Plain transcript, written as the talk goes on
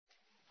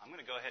I'm going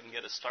to go ahead and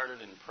get us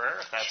started in prayer,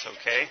 if that's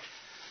okay.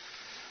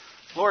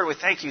 Lord, we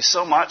thank you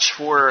so much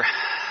for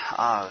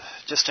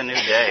just a new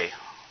day.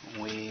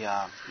 We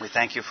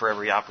thank you for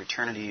every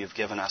opportunity you've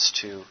given us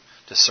to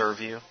serve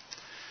you.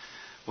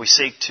 We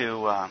seek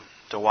to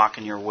walk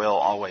in your will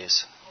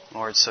always,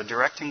 Lord. So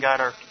direct and guide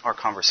our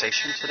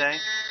conversation today.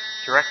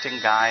 Direct and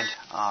guide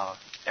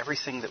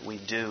everything that we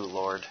do,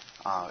 Lord,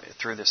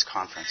 through this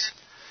conference.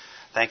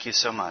 Thank you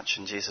so much.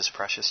 In Jesus'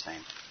 precious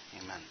name,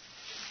 amen.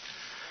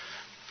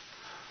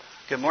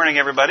 Good morning,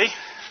 everybody.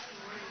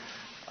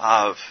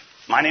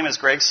 My name is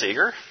Greg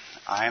Seeger.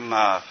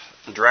 I'm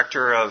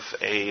director of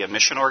a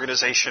mission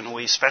organization.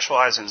 We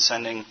specialize in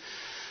sending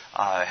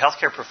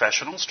healthcare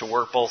professionals to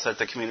work both at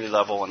the community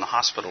level and the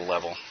hospital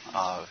level.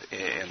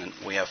 And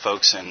we have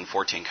folks in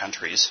 14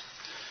 countries.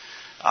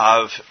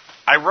 I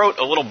wrote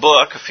a little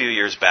book a few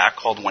years back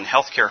called When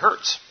Healthcare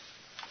Hurts.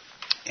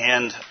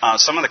 And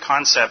some of the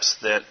concepts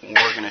that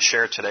we're going to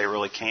share today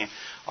really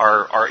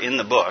are in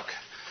the book.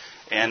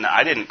 And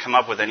I didn't come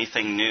up with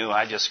anything new.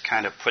 I just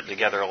kind of put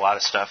together a lot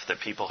of stuff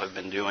that people have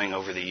been doing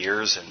over the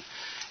years.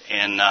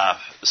 And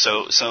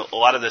so a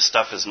lot of this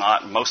stuff is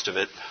not, most of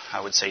it,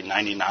 I would say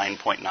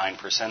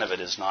 99.9% of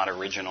it is not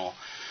original.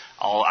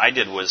 All I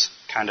did was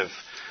kind of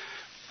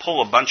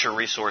pull a bunch of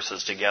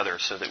resources together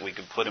so that we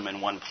could put them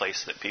in one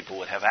place that people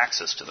would have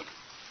access to them.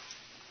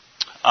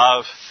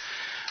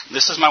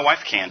 This is my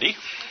wife, Candy.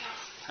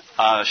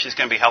 She's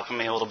going to be helping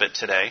me a little bit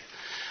today.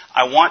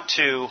 I want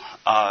to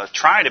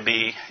try to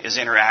be as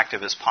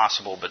interactive as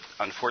possible, but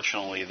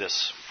unfortunately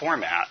this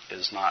format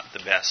is not the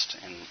best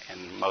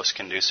and most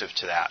conducive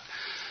to that.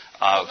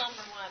 Number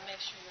one, make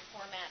sure your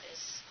format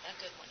is a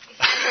good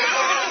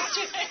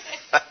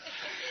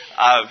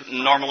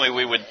one. Normally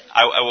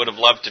I would have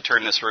loved to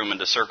turn this room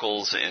into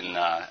circles, and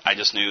I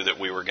just knew that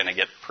we were going to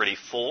get pretty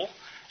full,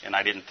 and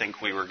I didn't think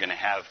we were going to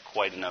have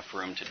quite enough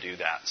room to do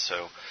that.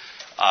 So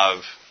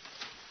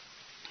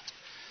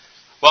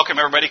welcome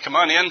everybody, come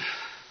on in.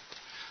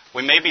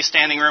 We may be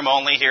standing room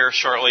only here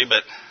shortly,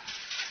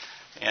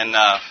 and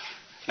now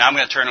I'm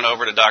going to turn it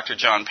over to Dr.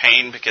 John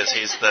Payne because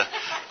he's the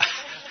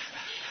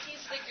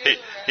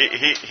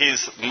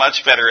he's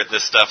much better at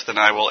this stuff than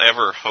I will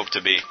ever hope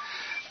to be.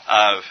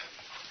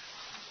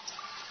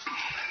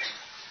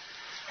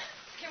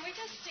 Can we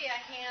just see a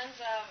hands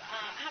of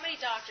how many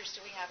doctors do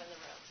we have in the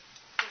room?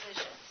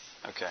 Physicians.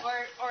 Okay.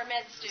 Or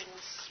med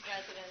students,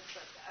 residents.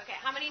 Okay.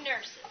 How many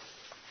nurses?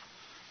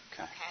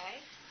 Okay.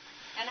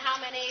 And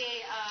how many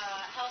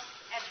health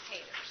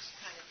educators,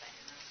 kind of thing?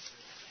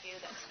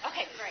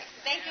 Okay, great.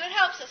 Thank you. It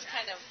helps us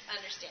kind of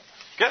understand.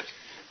 Good.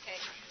 Okay.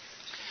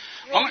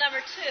 Rule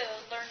number 2,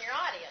 learn your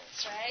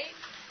audience, right?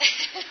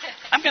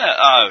 I'm going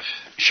to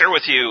share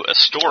with you a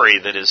story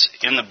that is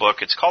in the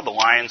book. It's called The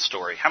Lion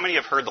Story. How many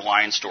have heard The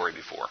Lion Story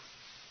before?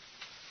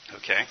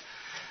 Okay.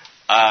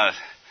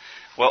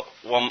 Well,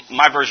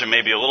 my version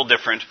may be a little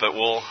different, but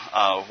we'll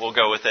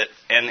go with it.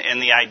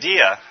 And the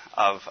idea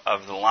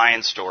of the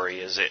Lion Story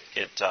is it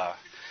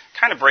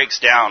kind of breaks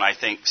down, I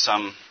think,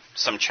 some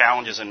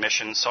challenges in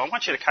mission. So I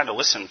want you to kind of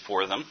listen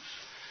for them.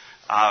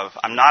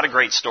 I'm not a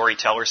great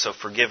storyteller, so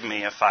forgive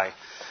me if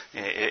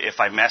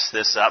I mess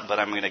this up, but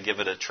I'm going to give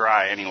it a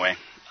try anyway.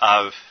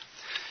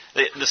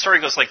 The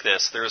story goes like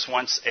this. There was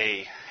once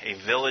a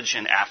village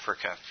in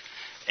Africa,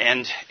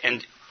 and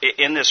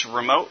in this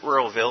remote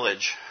rural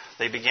village,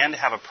 they began to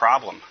have a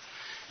problem.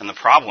 And the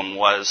problem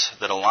was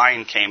that a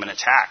lion came and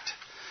attacked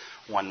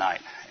one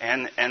night.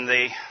 And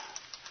they,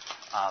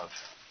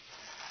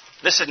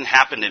 this hadn't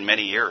happened in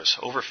many years,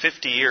 over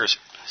 50 years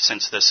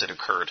since this had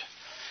occurred.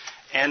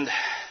 And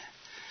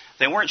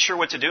they weren't sure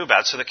what to do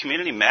about it, so the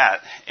community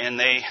met, and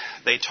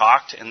they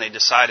talked, and they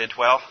decided,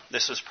 well,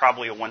 this is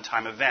probably a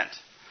one-time event.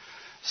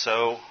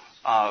 So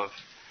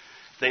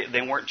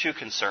they weren't too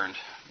concerned.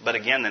 But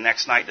again, the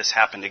next night this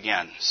happened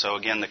again. So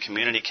again, the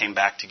community came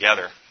back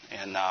together,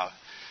 and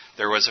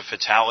there was a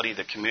fatality.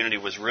 The community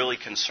was really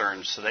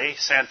concerned. So they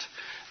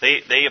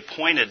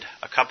appointed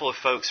a couple of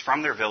folks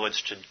from their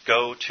village to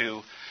go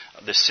to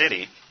the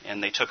city,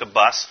 and they took a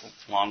bus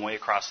a long way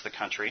across the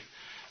country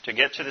to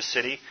get to the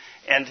city.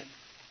 And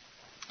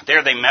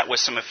there they met with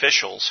some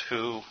officials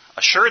who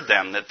assured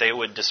them that they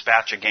would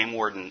dispatch a game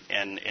warden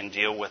and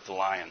deal with the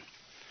lion.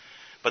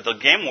 But the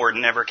game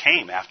warden never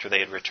came after they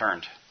had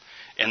returned.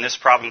 And this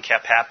problem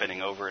kept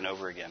happening over and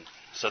over again.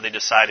 So they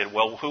decided,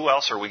 well, who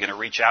else are we going to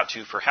reach out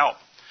to for help?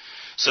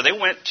 So they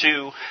went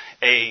to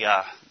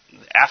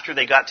after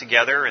they got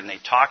together and they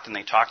talked, and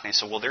they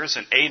said, well, there's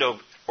an aid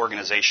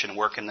organization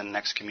working in the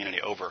next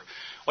community over.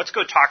 Let's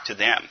go talk to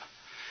them,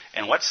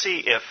 and let's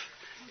see if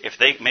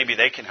maybe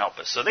they can help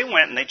us. So they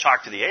went and they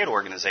talked to the aid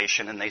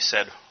organization, and they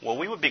said, well,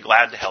 we would be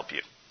glad to help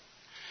you.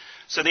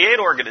 So the aid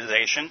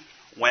organization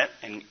went,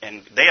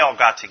 and they all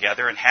got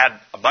together and had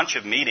a bunch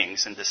of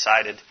meetings and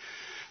decided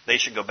they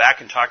should go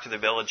back and talk to the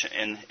village,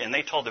 and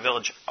they told the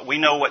village, we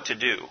know what to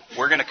do.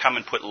 We're going to come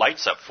and put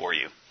lights up for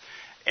you.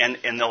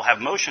 And they'll have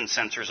motion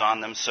sensors on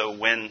them, so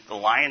when the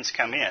lions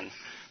come in,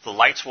 the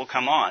lights will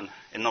come on,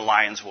 and the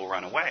lions will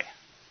run away.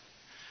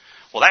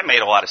 Well, that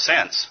made a lot of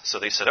sense. So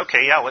they said,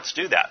 okay, yeah, let's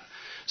do that.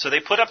 So they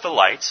put up the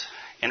lights,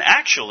 and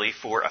actually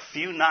for a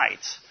few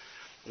nights,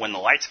 when the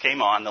lights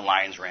came on, the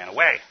lions ran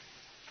away.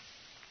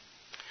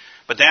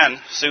 But then,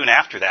 soon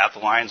after that, the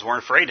lions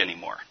weren't afraid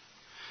anymore.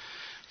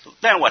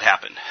 Then what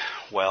happened?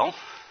 Well,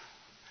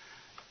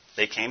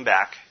 they came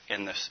back,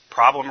 and this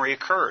problem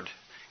reoccurred.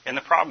 And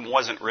the problem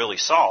wasn't really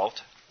solved.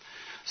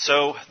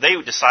 So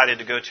they decided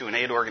to go to an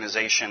aid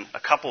organization a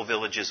couple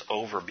villages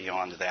over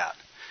beyond that.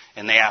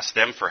 And they asked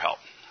them for help.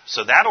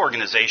 So that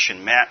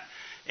organization met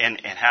and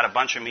had a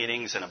bunch of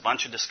meetings and a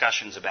bunch of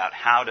discussions about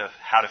how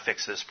to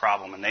fix this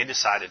problem. And they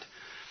decided,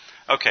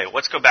 okay,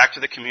 let's go back to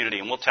the community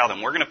and we'll tell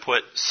them we're going to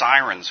put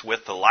sirens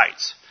with the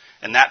lights.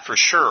 And that for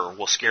sure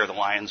will scare the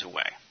lions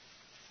away.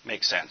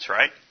 Makes sense,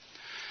 right?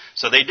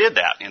 So they did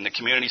that. And the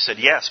community said,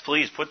 yes,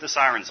 please put the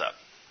sirens up.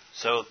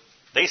 So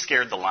they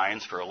scared the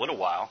lions for a little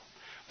while.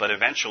 But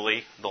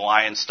eventually the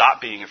lions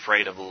stopped being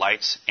afraid of the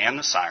lights and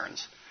the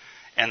sirens.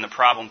 And the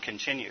problem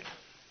continued.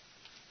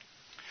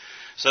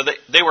 So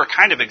they were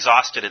kind of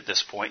exhausted at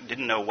this point,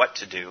 didn't know what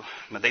to do.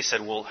 But they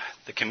said, well,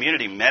 the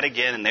community met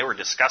again, and they were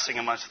discussing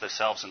amongst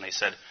themselves, and they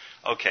said,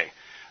 okay,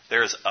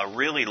 there's a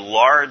really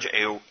large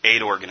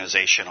aid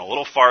organization a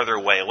little farther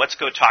away. Let's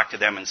go talk to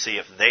them and see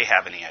if they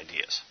have any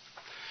ideas.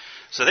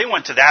 So they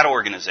went to that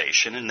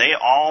organization, and they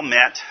all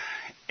met,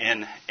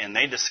 and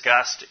they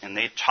discussed, and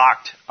they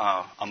talked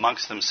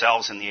amongst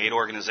themselves in the aid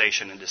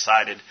organization and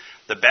decided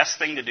the best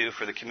thing to do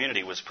for the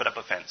community was put up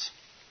a fence.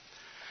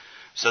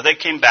 So they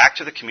came back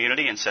to the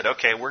community and said,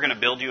 okay, we're going to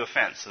build you a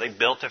fence. So they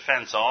built a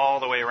fence all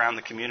the way around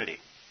the community.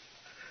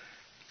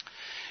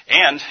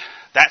 And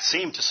that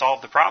seemed to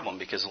solve the problem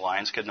because the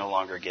lions could no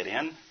longer get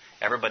in.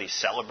 Everybody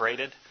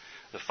celebrated.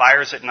 The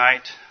fires at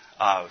night,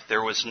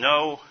 there was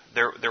no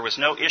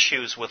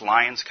issues with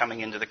lions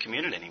coming into the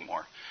community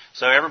anymore.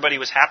 So everybody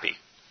was happy.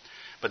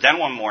 But then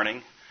one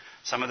morning,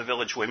 some of the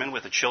village women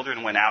with the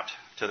children went out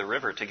to the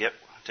river to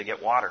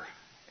get water,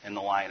 and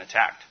the lion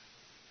attacked.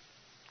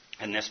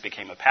 And this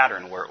became a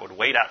pattern where it would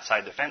wait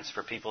outside the fence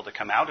for people to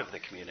come out of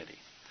the community.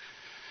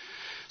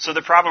 So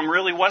the problem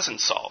really wasn't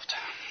solved.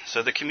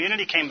 So the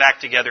community came back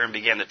together and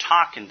began to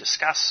talk and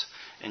discuss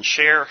and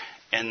share,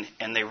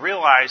 and they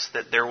realized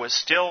that there was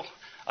still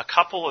a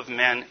couple of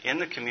men in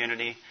the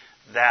community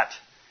that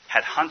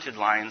had hunted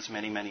lions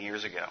many, many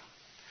years ago.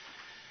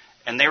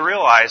 And they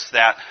realized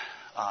that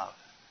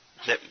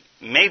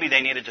maybe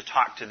they needed to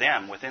talk to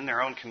them within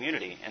their own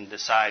community and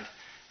decide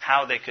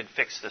how they could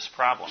fix this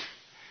problem.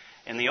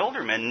 And the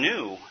older men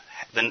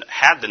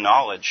had the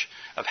knowledge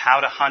of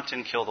how to hunt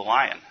and kill the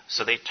lion.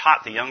 So they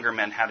taught the younger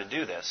men how to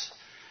do this.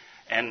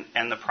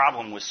 And the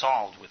problem was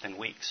solved within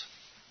weeks.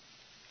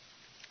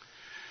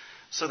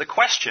 So the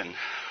question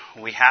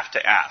we have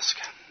to ask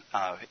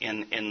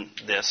in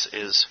this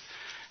is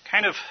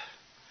kind of,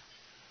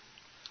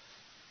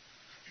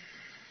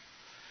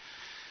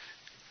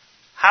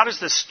 how does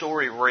this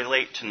story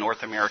relate to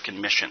North American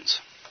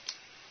missions?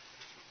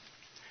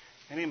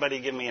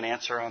 Anybody give me an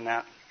answer on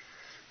that?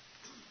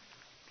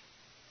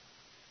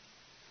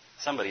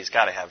 Somebody's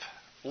got to have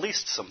at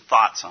least some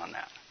thoughts on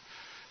that.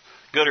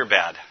 Good or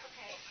bad?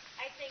 Okay,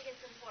 I think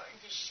it's important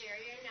to share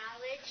your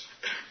knowledge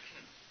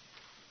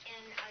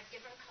in a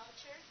different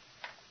culture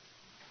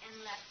and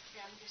let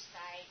them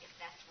decide if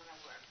that's going to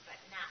work, but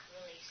not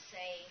really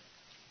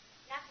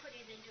not put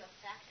it into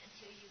effect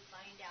until you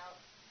find out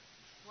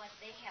what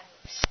they have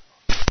available.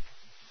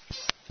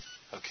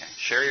 Okay,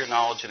 share your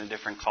knowledge in a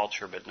different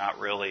culture, but not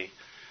really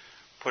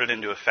put it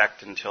into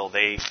effect until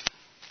they...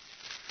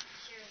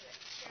 Share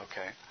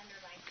okay.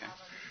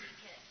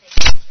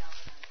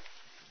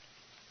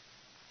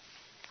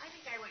 I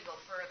think I would go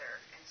further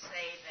and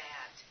say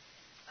that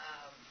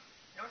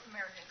North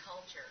American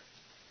culture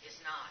is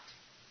not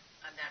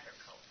another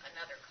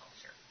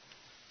culture,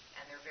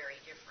 and they're very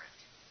different.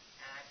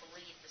 And I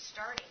believe the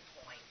starting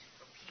point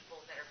for people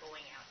that are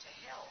going out to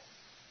help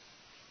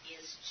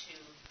is to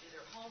do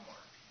their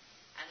homework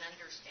and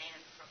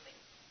understand from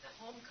the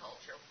home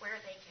culture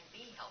where they can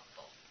be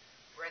helpful,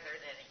 rather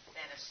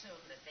than assume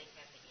that they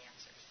have the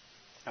answers.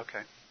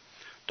 Okay.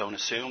 Don't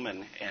assume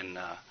and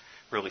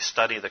really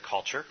study the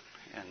culture.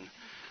 And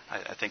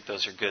I think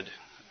those are good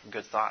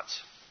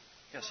thoughts.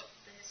 Yes? Well,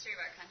 the history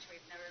of our country,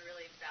 we've never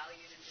really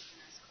valued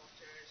indigenous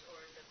cultures or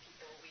the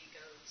people we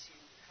go to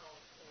help,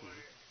 or,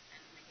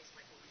 and in the case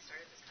like when we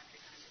started this country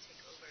kind of to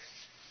take over,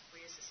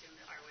 we just assume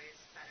that our way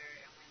is better,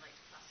 and we like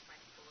to classify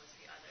people as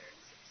the other and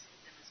see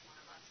them as one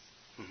of us.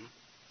 Mm-hmm.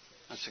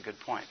 That's a good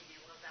point.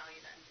 We'll value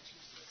that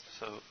indigenous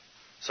wisdom.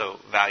 So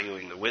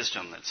valuing the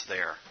wisdom that's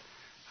there,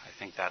 I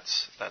think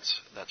that's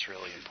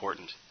really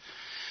important.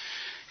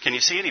 Can you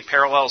see any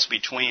parallels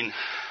between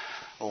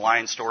the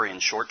lion story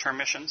and short-term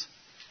missions,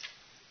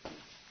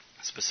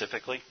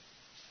 specifically?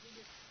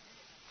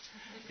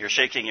 You're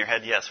shaking your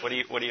head. Yes. What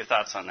are your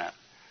thoughts on that?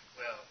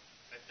 Well,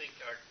 I think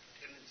our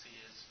tendency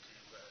is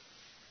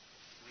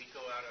we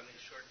go out on these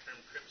short-term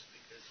trips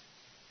because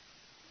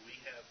we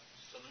have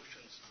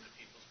solutions to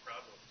people's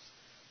problems,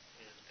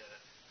 and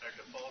our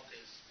default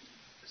is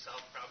to solve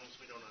problems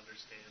we don't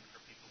understand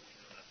for people we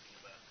know nothing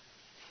about.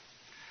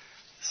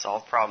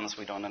 Solve problems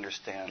we don't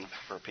understand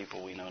for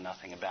people we know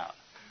nothing about.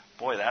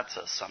 Boy, that's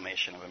a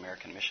summation of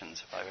American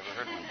missions if I've ever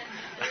heard one.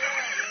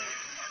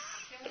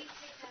 Can we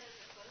take that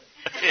as a quote?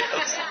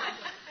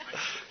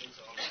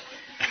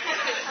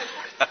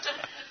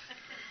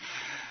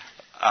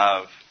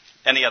 Yes.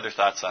 Any other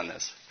thoughts on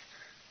this?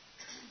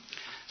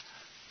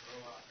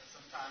 Well,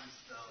 sometimes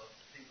the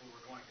people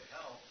we're going to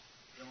help,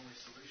 the only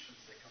solutions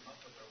they come up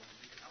with are ones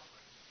we can help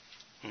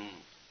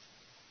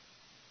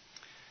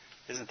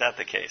with. Isn't that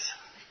the case?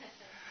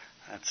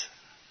 That's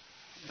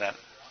that.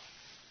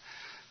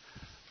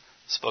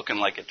 Spoken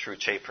like a true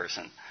Che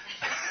person.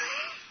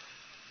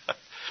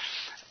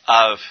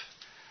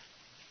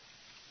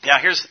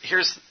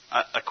 Here's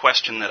a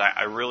question that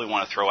I really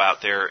want to throw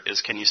out there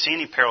is, can you see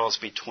any parallels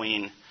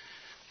between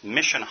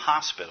mission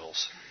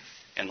hospitals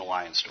and the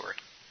Lion story?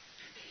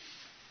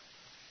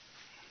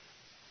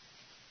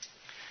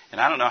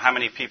 And I don't know how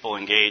many people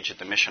engage at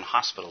the mission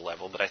hospital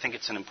level, but I think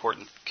it's an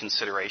important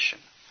consideration.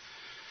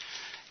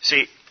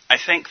 See, I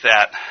think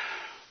that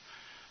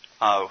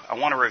I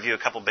want to review a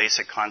couple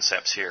basic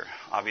concepts here.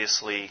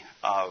 Obviously,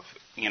 a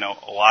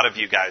lot of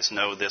you guys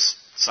know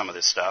some of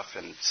this stuff,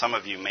 and some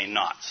of you may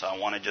not. So I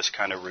want to just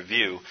kind of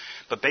review.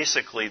 But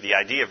basically, the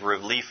idea of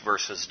relief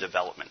versus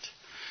development.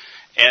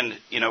 And,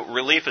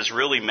 relief is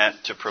really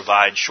meant to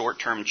provide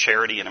short-term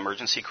charity in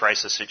emergency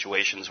crisis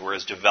situations,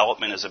 whereas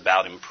development is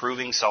about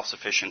improving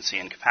self-sufficiency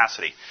and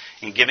capacity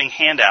and giving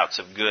handouts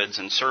of goods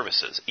and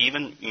services,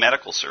 even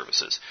medical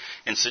services,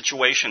 in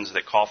situations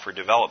that call for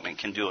development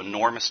can do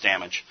enormous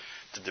damage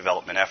to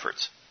development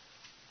efforts.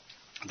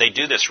 They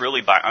do this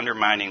really by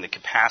undermining the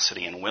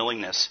capacity and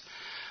willingness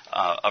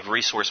of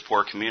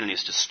resource-poor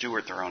communities to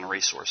steward their own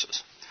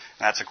resources.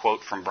 And that's a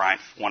quote from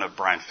one of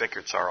Brian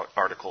Fickert's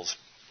articles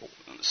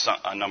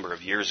a number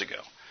of years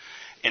ago.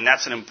 And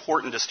that's an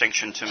important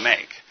distinction to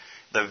make.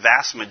 The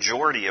vast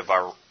majority of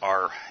our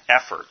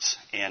efforts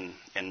in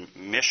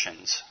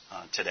missions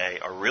today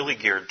are really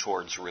geared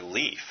towards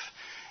relief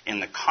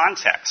in the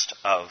context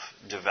of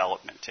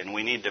development, and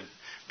we need to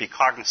be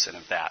cognizant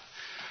of that.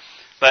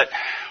 But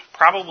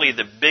probably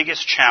the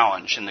biggest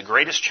challenge and the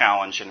greatest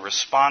challenge in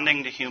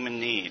responding to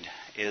human need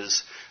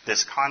is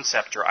this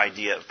concept or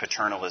idea of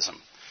paternalism.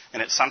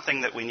 And it's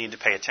something that we need to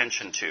pay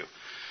attention to.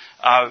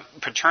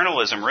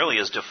 Paternalism really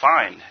is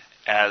defined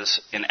as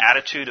an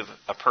attitude of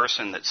a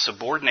person that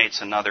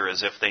subordinates another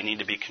as if they need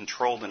to be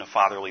controlled in a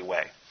fatherly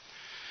way.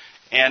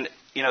 And,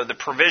 the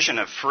provision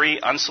of free,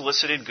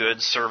 unsolicited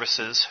goods,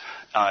 services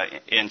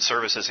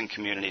in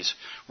communities,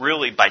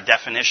 really by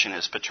definition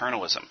is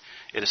paternalism.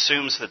 It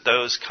assumes that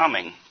those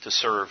coming to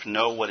serve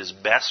know what is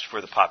best for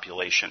the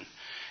population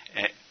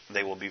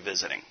they will be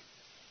visiting.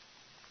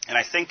 And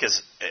I think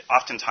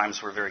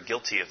oftentimes we're very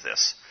guilty of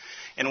this.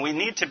 And we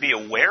need to be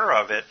aware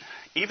of it,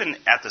 even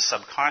at the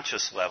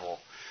subconscious level,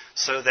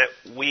 so that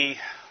we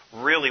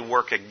really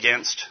work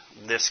against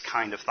this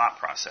kind of thought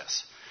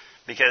process.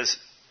 Because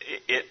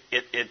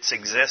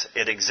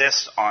it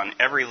exists on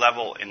every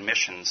level in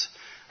missions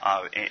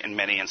in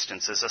many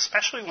instances,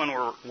 especially when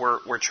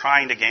we're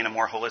trying to gain a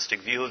more holistic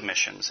view of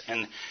missions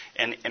and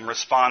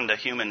respond to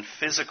human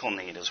physical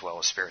need as well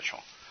as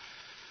spiritual.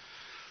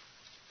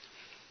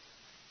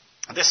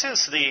 I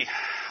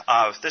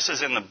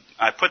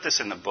put this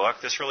in the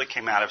book. This really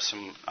came out of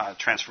some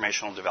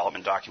transformational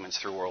development documents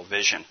through World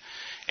Vision.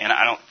 And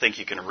I don't think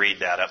you can read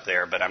that up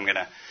there, but I'm going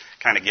to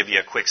kind of give you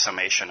a quick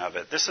summation of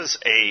it. This is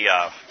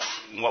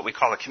what we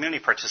call a community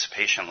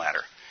participation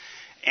ladder.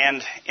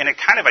 And it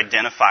kind of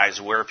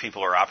identifies where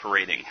people are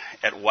operating,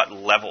 at what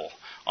level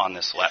on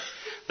this level.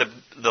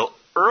 The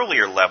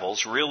earlier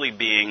levels really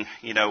being,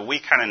 we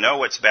kind of know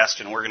what's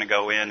best, and we're going to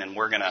go in and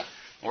we're going to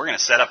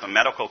set up a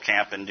medical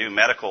camp and do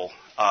medical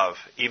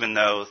even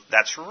though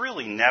that's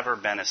really never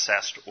been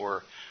assessed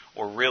or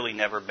really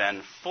never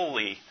been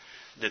fully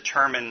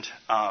determined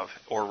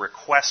or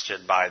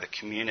requested by the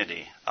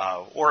community.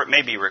 Or it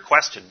may be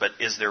requested, but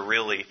is there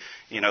really,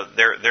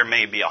 there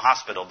may be a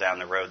hospital down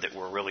the road that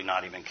we're really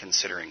not even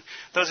considering.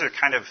 Those are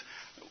kind of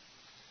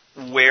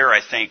where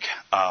I think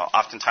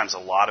oftentimes a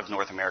lot of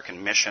North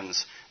American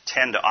missions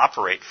tend to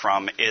operate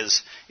from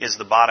is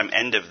the bottom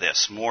end of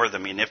this, more the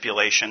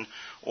manipulation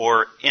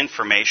or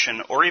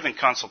information or even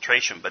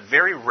consultation. But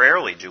very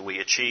rarely do we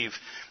achieve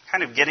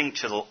kind of getting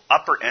to the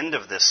upper end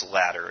of this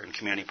ladder in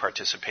community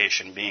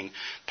participation, being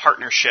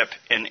partnership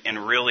and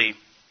really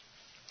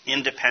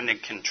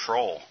independent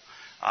control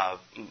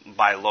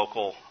by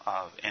local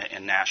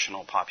and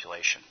national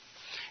population.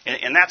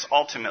 And that's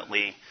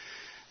ultimately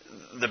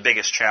the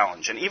biggest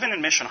challenge. And even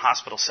in mission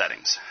hospital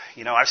settings,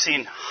 I've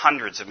seen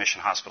hundreds of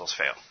mission hospitals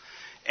fail.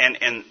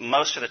 And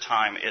most of the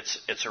time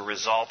it's a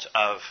result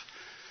of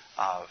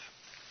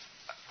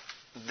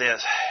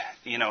this,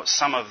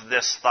 some of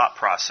this thought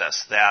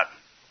process that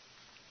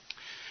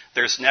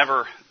there's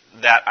never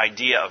that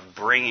idea of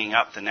bringing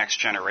up the next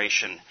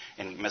generation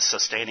and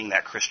sustaining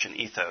that Christian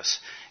ethos.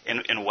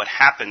 And what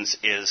happens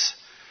is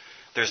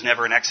there's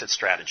never an exit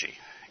strategy.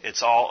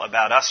 It's all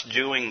about us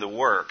doing the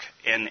work,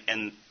 and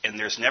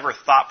there's never a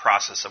thought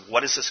process of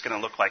what is this going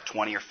to look like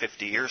 20 or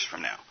 50 years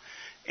from now.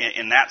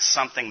 And that's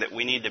something that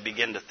we need to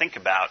begin to think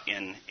about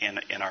in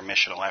our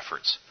missional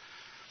efforts.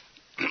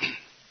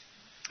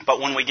 But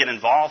when we get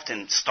involved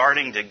in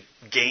starting to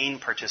gain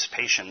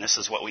participation, this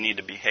is what we need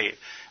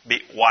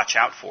to watch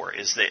out for,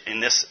 is that,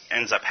 and this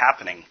ends up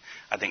happening,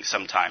 I think,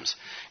 sometimes.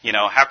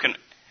 How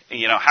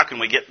can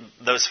we get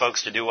those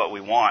folks to do what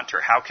we want,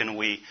 or how can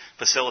we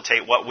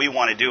facilitate what we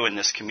want to do in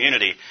this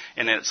community?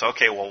 And it's,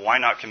 okay, well, why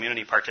not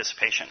community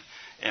participation?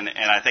 And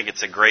I think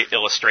it's a great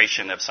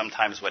illustration of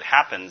sometimes what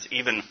happens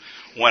even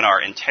when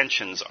our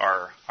intentions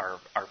are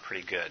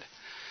pretty good.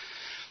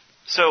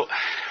 So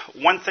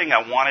one thing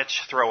I wanted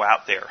to throw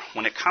out there,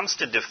 when it comes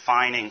to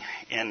defining,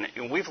 and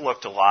we've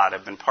looked a lot,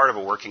 I've been part of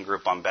a working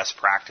group on best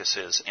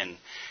practices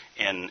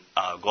in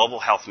global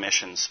health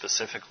missions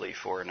specifically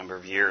for a number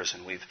of years,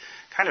 and we've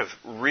kind of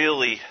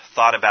really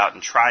thought about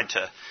and tried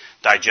to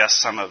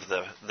digest some of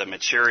the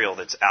material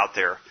that's out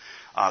there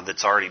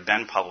that's already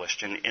been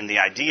published. And the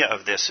idea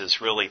of this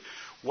is really,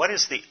 what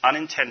is the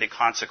unintended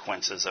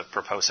consequences of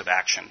purposive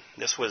action?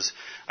 This was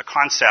a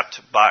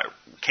concept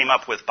came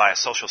up with by a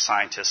social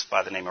scientist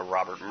by the name of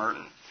Robert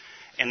Merton.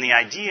 And the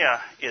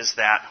idea is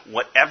that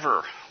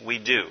whatever we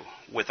do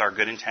with our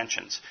good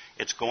intentions,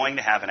 it's going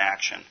to have an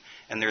action.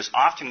 And there's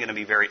often going to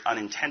be very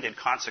unintended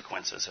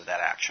consequences of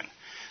that action.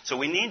 So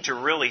we need to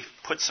really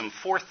put some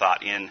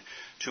forethought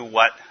into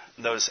what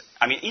those,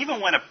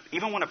 even when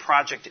a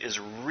project is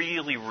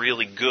really,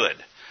 really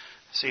good,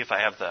 see if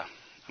I have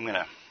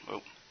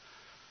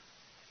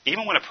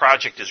even when a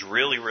project is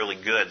really,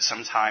 really good,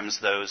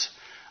 sometimes there's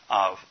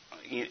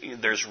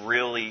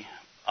really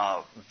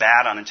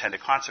bad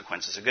unintended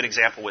consequences. A good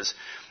example was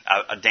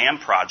a dam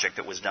project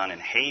that was done in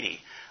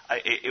Haiti.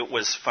 It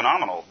was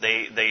phenomenal.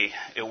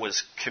 It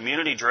was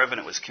community driven.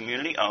 It was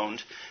community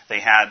owned.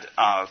 They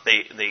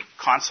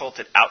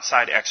consulted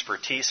outside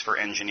expertise for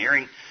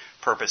engineering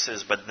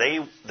purposes, but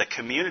the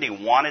community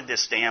wanted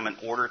this dam in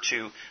order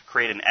to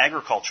create an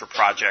agriculture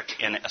project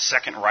in a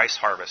second rice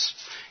harvest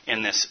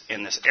in this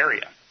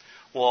area.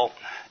 Well,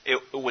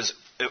 it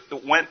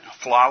went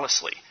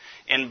flawlessly,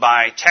 and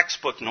by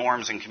textbook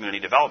norms in community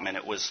development,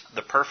 it was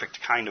the perfect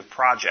kind of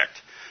project.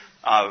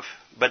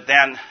 But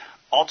then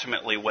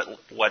ultimately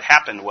what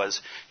happened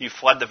was you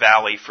flood the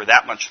valley for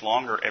that much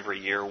longer every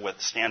year with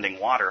standing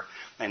water,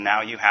 and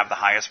now you have the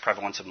highest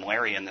prevalence of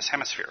malaria in this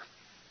hemisphere,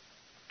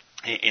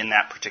 in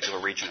that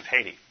particular region of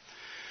Haiti.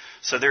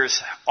 So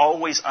there's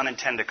always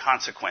unintended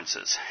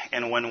consequences,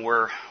 and when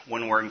we're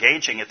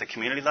engaging at the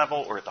community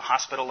level or at the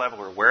hospital level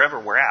or wherever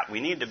we're at,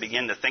 we need to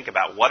begin to think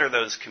about what are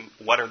those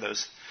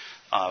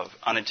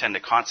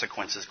unintended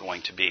consequences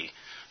going to be.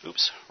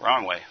 Oops,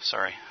 wrong way.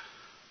 Sorry.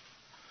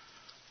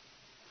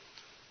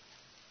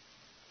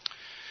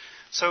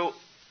 So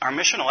our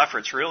missional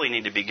efforts really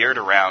need to be geared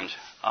around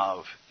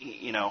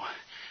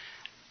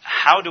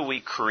how do we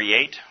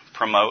create,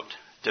 promote,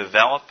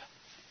 develop,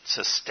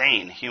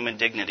 sustain human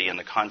dignity in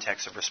the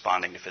context of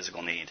responding to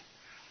physical need.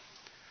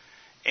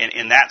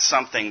 And that's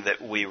something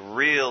that we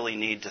really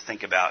need to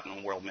think about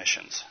in world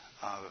missions.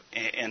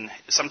 And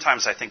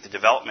sometimes I think the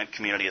development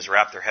community has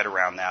wrapped their head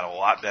around that a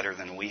lot better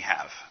than we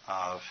have.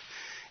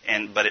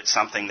 But it's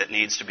something that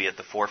needs to be at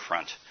the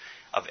forefront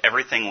of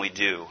everything we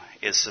do,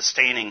 is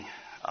sustaining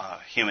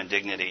human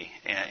dignity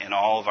in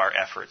all of our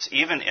efforts.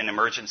 Even in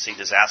emergency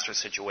disaster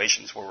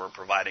situations where we're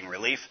providing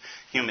relief,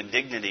 human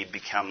dignity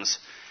becomes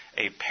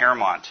a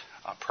paramount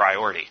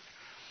priority.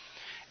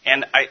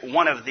 And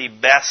one of the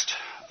best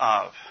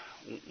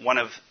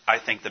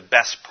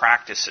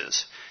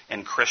practices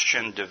in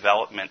Christian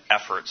development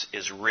efforts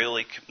is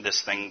really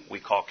this thing we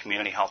call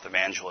community health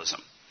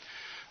evangelism.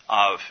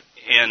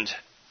 And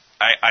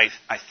I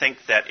think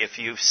that if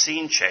you've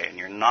seen CHE and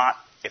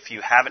if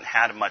you haven't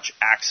had much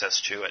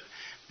access to it,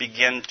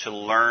 begin to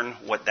learn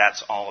what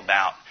that's all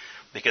about.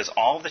 Because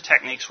all of the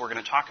techniques we're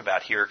going to talk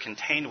about here are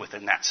contained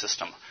within that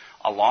system,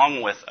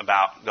 along with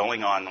about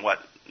going on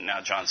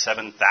John,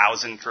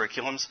 7,000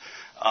 curriculums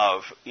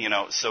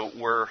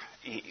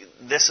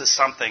this is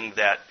something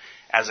that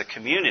as a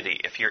community,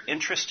 if you're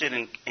interested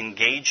in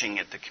engaging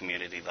at the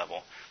community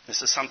level,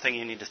 this is something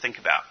you need to think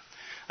about.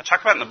 I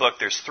talk about in the book,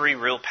 there's 3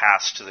 real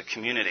paths to the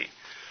community.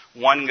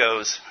 One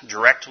goes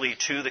directly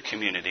to the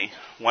community,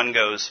 one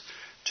goes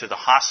to the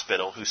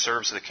hospital who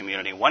serves the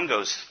community, one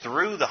goes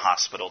through the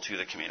hospital to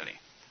the community.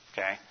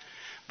 Okay?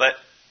 But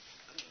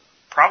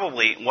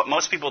probably what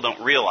most people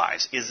don't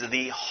realize is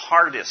the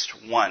hardest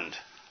one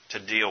to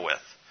deal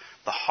with.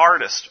 The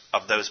hardest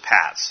of those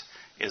paths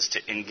is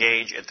to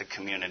engage at the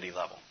community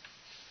level.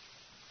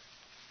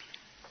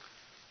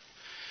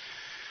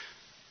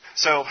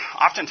 So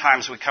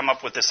oftentimes we come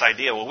up with this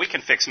idea, well, we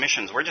can fix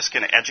missions. We're just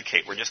going to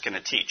educate. We're just going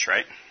to teach,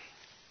 right?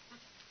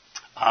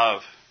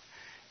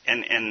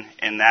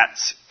 And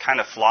that's kind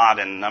of flawed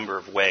in a number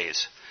of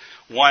ways.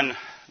 One,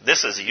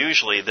 this is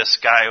usually this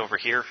guy over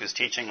here who's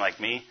teaching like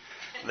me.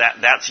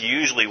 That's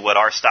usually what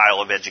our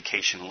style of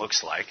education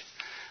looks like.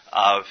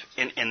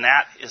 And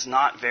that is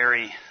not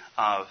very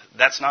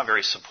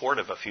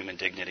supportive of human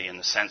dignity, in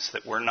the sense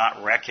that we're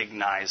not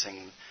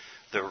recognizing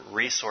the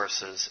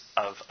resources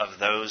of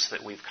those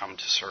that we've come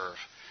to serve.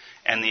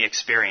 and the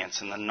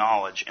experience and the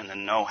knowledge and the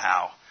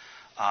know-how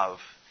of.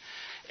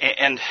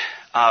 And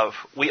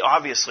we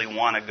obviously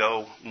want to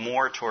go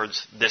more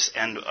towards this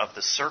end of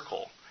the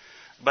circle,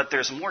 but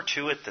there's more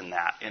to it than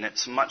that, and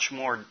it's much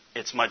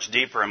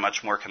deeper and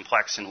much more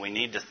complex, and we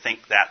need to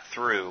think that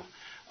through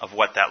of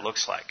what that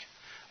looks like.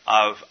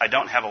 I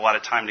don't have a lot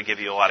of time to give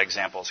you a lot of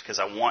examples because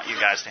I want you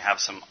guys to have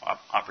some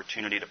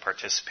opportunity to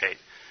participate.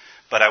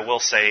 But I will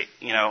say,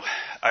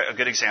 a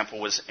good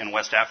example was in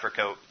West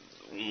Africa.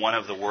 One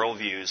of the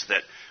worldviews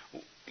that,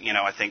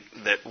 I think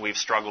that we've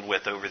struggled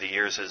with over the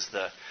years is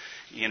that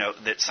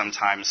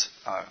sometimes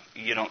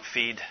you don't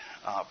feed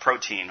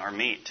protein or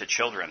meat to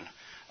children,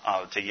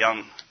 to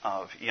young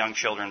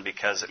children,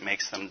 because it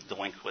makes them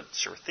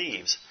delinquents or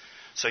thieves.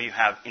 So you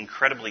have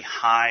incredibly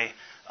high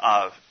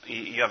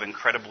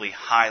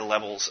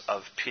levels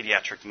of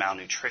pediatric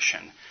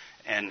malnutrition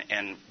and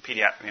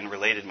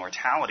related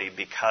mortality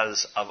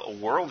because of a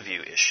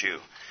worldview issue.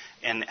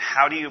 And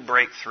how do you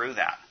break through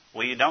that?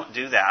 Well, you don't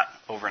do that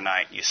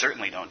overnight. You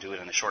certainly don't do it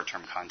in the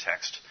short-term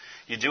context.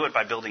 You do it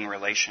by building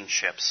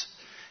relationships,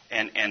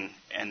 and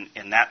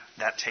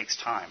that takes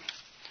time.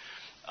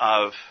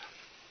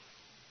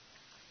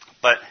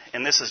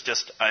 And this is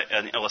just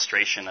an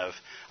illustration of,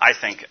 I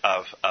think,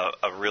 of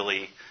a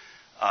really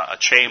a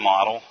Che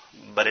model,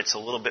 but it's a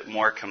little bit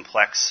more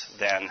complex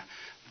than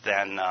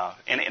and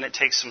it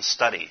takes some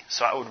study.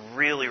 So I would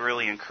really,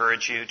 really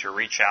encourage you to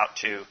reach out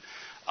to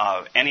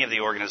any of the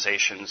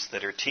organizations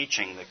that are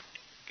teaching the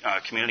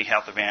Community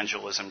Health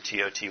Evangelism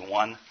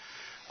TOT1,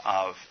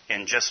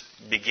 and just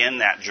begin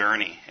that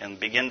journey and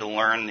begin to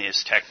learn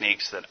these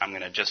techniques that I'm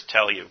going to just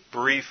tell you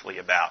briefly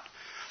about.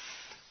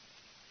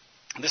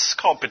 This is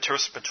called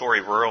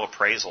Participatory Rural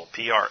Appraisal,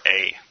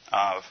 PRA.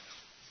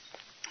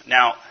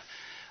 Now,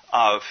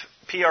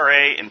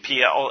 PRA and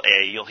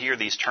PLA, you'll hear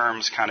these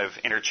terms kind of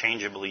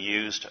interchangeably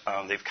used.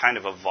 They've kind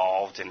of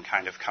evolved and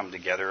kind of come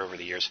together over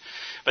the years.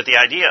 But the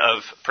idea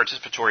of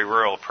participatory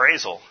rural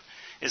appraisal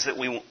is that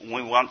we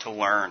want to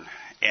learn,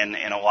 and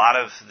a lot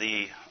of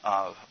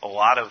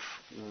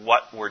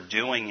what we're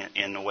doing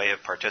in the way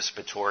of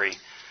participatory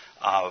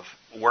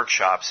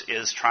workshops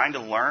is trying to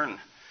learn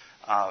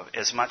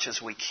as much as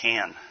we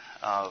can.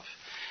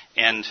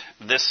 And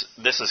this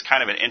is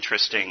kind of an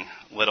interesting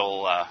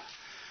little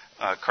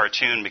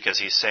cartoon, because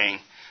he's saying,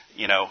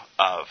 we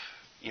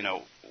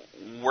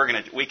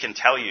can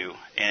tell you,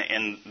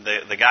 and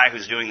the guy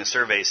who's doing the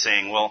survey is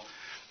saying, well,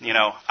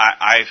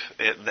 I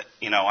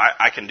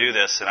can do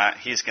this, and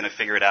he's going to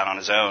figure it out on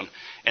his own.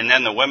 And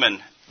then the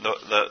women,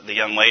 the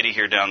young lady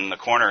here down in the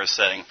corner is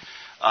saying,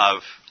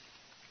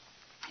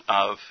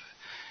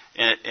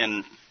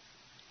 and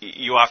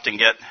you often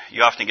get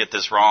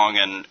this wrong,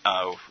 and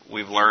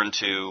we've learned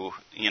to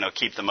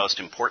keep the most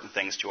important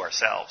things to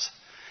ourselves.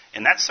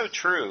 And that's so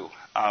true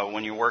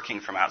when you're working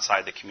from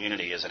outside the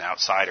community as an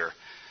outsider.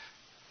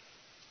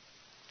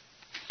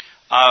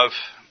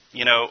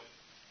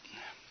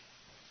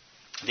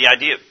 The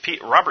idea.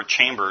 Robert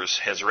Chambers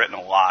has written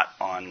a lot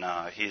on.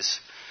 He's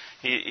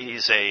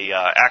a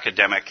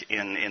academic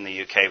in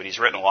the UK, but he's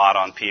written a lot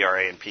on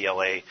PRA and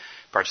PLA.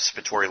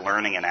 Participatory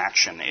learning and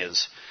action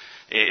is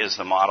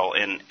the model,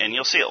 and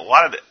you'll see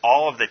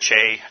all of the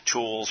Che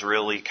tools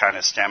really kind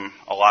of stem.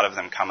 A lot of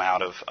them come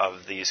out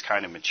of these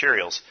kind of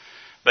materials.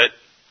 But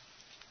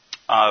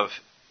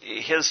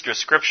his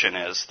description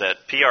is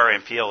that PRA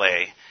and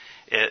PLA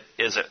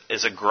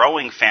is a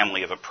growing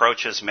family of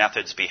approaches,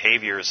 methods,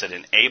 behaviors that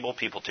enable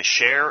people to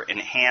share,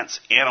 enhance,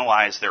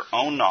 analyze their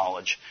own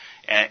knowledge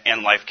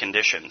and life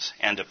conditions,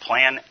 and to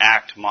plan,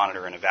 act,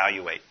 monitor, and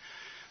evaluate.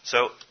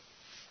 So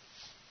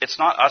it's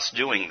not us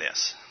doing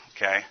this,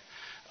 okay?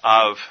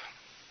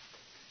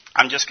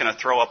 I'm just going to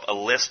throw up a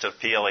list of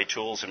PLA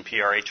tools and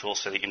PRA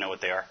tools so that you know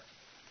what they are.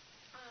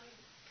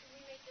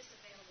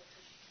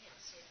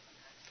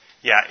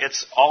 Yeah,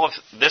 it's all of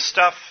this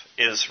stuff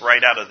is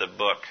right out of the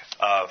book.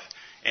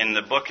 And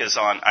the book is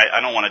on,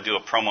 I don't want to do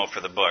a promo for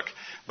the book,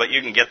 but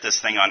you can get this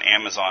thing on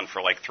Amazon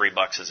for like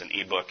 $3 as an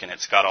ebook, and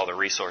it's got all the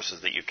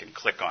resources that you can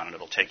click on, and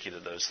it'll take you to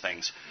those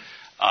things.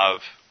 And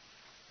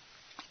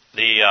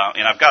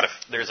I've got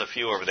there's a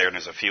few over there, and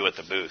there's a few at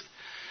the booth.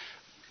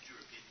 Could you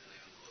repeat the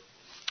name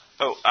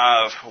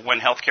of the book? When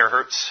Healthcare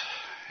Hurts,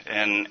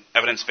 an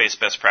evidence-based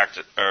best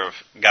practice or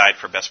guide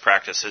for best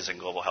practices in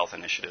global health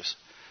initiatives.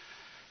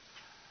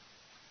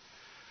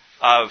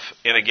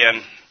 And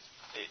again,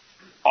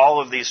 all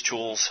of these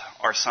tools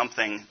are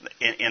something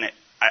in it.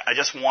 I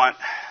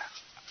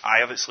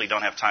obviously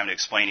don't have time to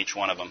explain each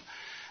one of them.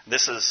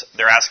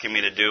 They're asking me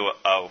to do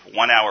a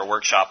 1-hour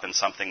workshop in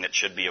something that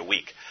should be a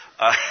week.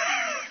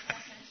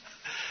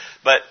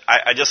 But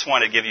I just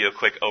want to give you a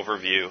quick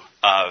overview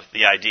of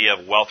the idea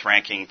of wealth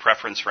ranking,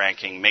 preference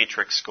ranking,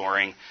 matrix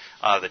scoring,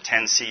 the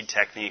 10-seed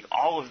technique.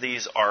 All of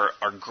these are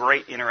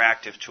great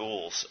interactive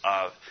tools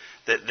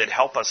that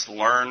help us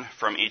learn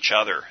from each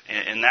other.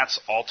 And that's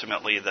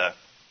ultimately the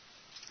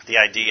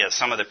idea.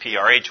 Some of the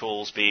PRA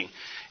tools being,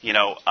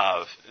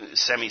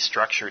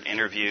 semi-structured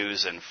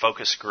interviews and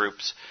focus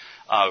groups.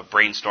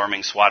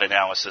 brainstorming, SWOT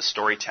analysis,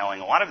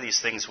 storytelling. A lot of these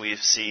things we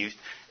see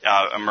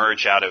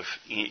emerge out of,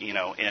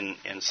 in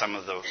some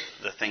of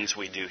the things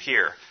we do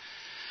here.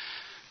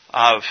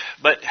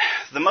 But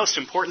the most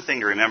important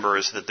thing to remember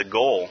is that the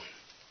goal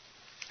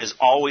is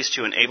always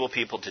to enable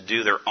people to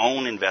do their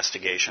own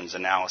investigations,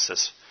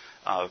 analysis,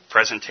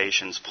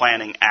 presentations,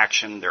 planning,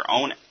 action,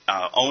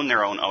 own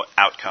their own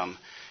outcome,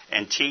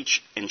 and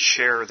teach and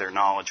share their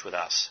knowledge with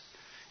us.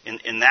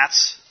 And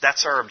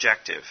that's our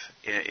objective.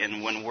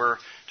 And when we're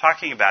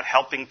talking about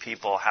helping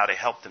people how to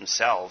help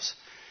themselves,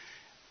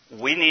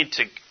 we need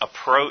to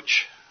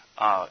approach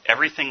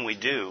everything we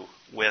do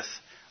with,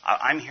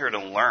 I'm here to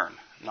learn,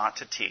 not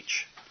to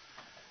teach.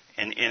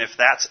 And if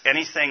that's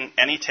anything,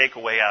 any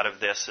takeaway out of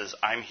this is,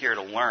 I'm here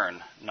to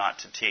learn, not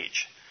to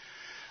teach.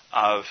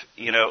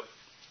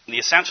 The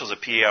essentials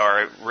of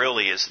PLA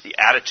really is the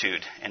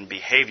attitude and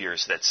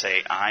behaviors that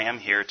say, I am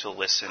here to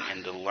listen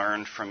and to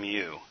learn from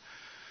you.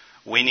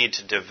 We need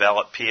to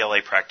develop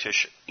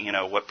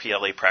what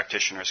PLA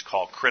practitioners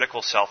call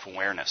critical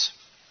self-awareness.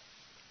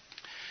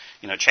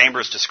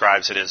 Chambers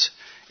describes it as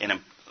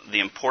the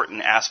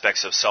important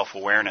aspects of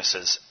self-awareness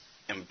as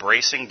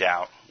embracing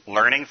doubt,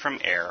 learning from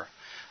error,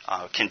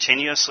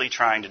 continuously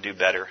trying to do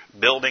better,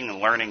 building and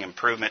learning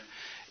improvement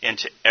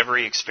into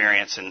every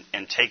experience,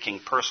 and taking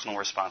personal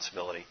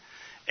responsibility.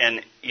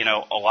 And,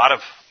 a lot of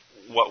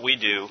what we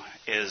do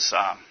is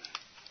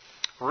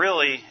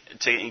really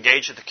to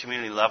engage at the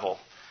community level.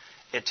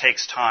 It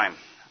takes time.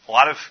 A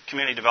lot of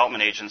community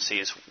development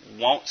agencies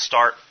won't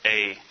start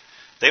a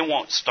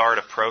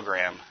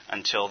program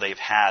until they've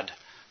had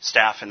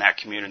staff in that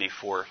community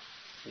for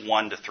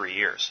 1 to 3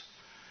 years.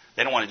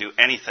 They don't want to do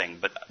anything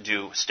but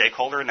do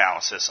stakeholder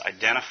analysis,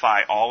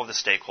 identify all of the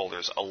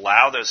stakeholders,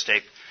 allow those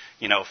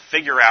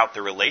figure out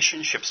the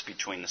relationships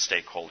between the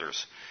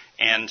stakeholders.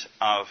 And,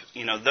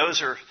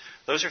 those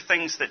are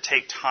things that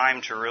take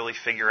time to really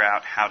figure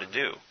out how to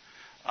do.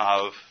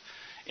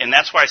 And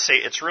that's why I say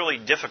it's really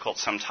difficult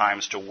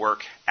sometimes to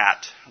work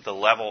at the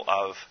level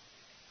of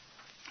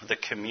the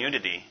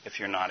community if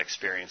you're not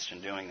experienced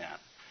in doing that.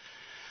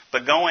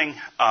 But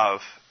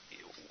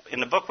in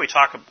the book we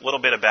talk a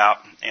little bit about,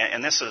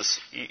 and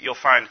you'll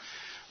find,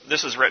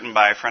 this is written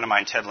by a friend of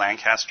mine, Ted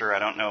Lancaster. I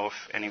don't know if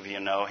any of you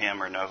know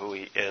him or know who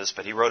he is,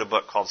 but he wrote a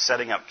book called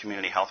Setting Up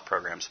Community Health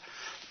Programs.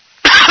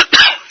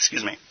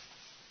 Excuse me.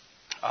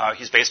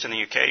 He's based in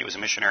the UK. He was a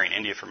missionary in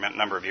India for a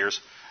number of years.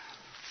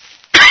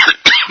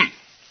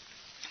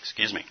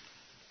 Excuse me.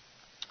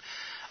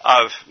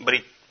 But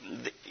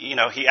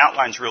he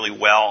outlines really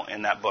well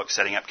in that book,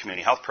 Setting Up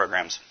Community Health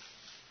Programs,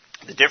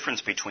 the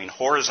difference between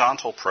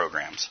horizontal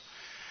programs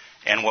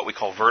and what we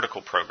call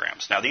vertical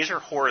programs. Now, these are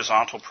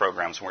horizontal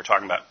programs when we're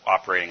talking about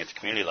operating at the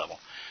community level.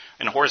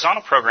 And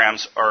horizontal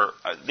programs are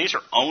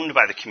owned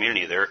by the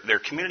community. They're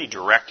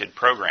community-directed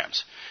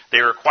programs.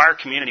 They require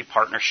community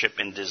partnership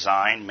in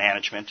design,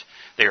 management.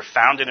 They are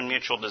founded in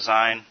mutual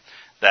design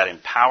that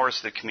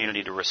empowers the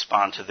community to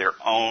respond to their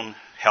own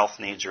health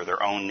needs or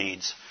their own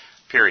needs,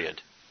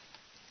 period.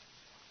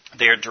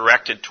 They are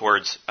directed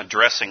towards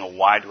addressing a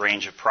wide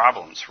range of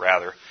problems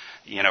rather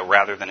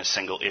than a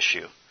single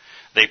issue.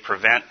 They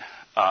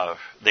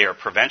are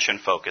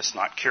prevention-focused,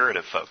 not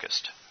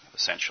curative-focused,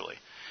 essentially.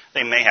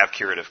 They may have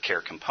curative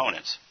care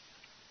components.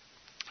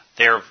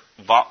 They are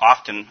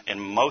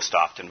most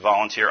often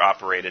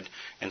volunteer-operated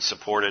and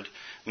supported,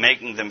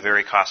 making them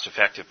very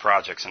cost-effective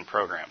projects and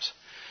programs,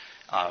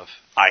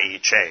 i.e.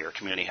 CHE, or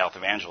Community Health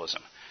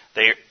Evangelism.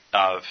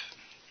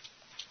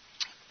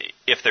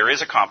 If there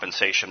is a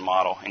compensation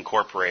model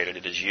incorporated,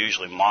 it is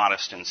usually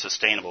modest and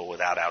sustainable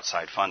without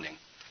outside funding.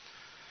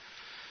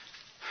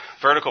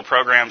 Vertical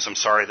programs, I'm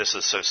sorry this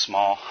is so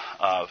small.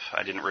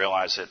 I didn't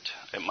realize it.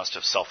 It must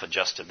have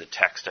self-adjusted the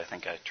text. I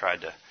think I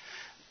tried to.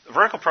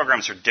 Vertical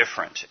programs are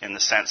different in the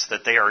sense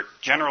that they're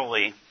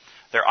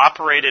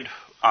operated,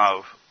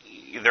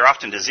 they're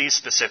often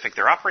disease-specific.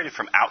 They're operated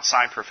from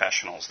outside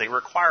professionals. They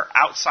require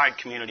outside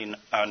community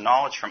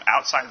knowledge from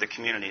outside the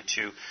community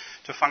to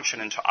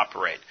function and to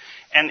operate.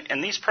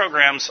 And these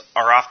programs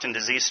are often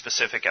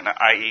disease-specific,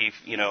 i.e.,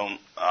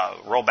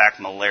 rollback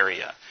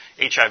malaria,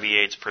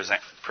 HIV/AIDS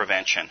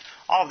prevention,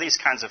 all of these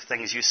kinds of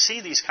things. You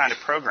see these kind of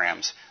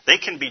programs. They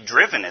can be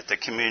driven at the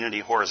community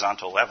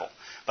horizontal level.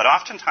 But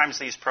oftentimes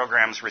these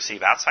programs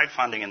receive outside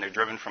funding and they're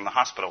driven from the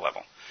hospital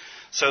level.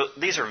 So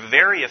these are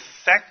very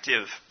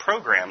effective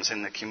programs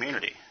in the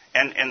community.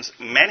 And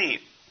many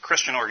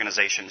Christian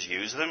organizations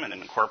use them and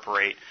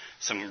incorporate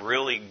some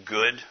really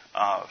good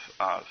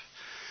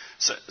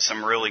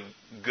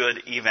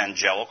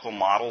evangelical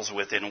models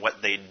within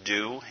what they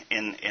do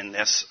in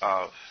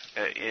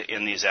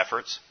these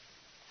efforts.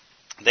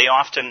 They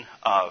often,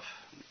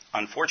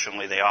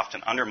 unfortunately,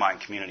 undermine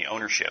community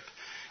ownership,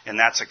 and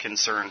that's a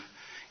concern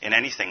in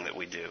anything that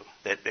we do.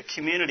 That the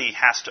community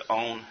has to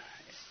own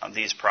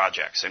these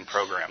projects and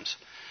programs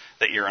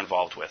that you're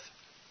involved with.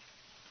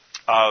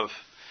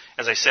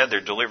 As I said,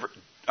 they're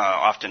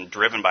often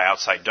driven by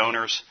outside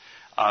donors.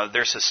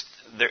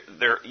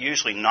 They're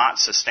usually not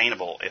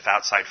sustainable if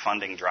outside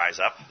funding dries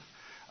up,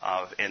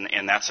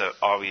 and that's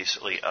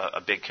obviously a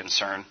big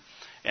concern.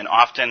 And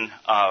often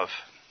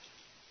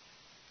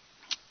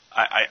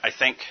I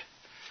think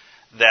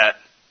that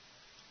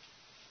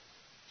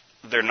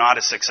they're not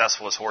as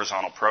successful as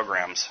horizontal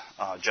programs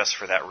just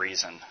for that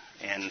reason.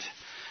 And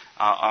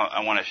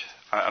I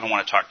don't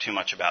want to talk too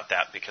much about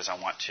that because I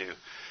want to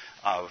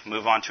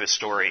move on to a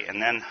story.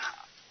 And then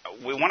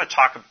we want to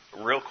talk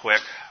real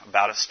quick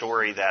about a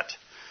story that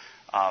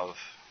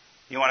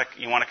you want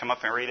to come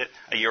up and read it?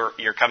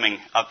 You're coming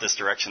up this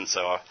direction,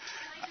 so. Can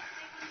I just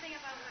say something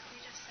about what you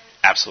just said?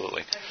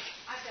 Absolutely.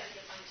 I've got to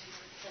get my 2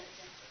 cents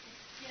in.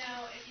 You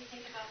know, if you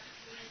think about the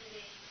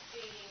community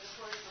being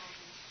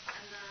horizontal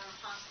and the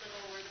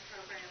hospital or the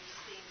programs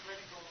being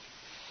vertical,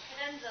 it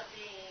ends up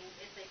being,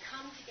 if they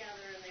come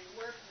together and they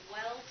work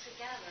well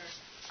together,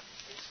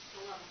 it's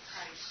the love of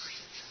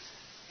Christ.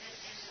 And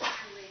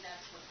truly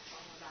that's what it's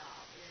all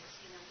about.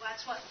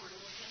 That's what we're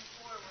looking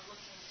for. We're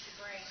looking to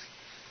bring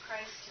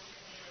Christ to the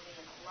community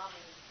in a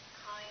loving,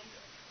 kind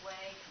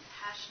way,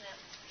 compassionate,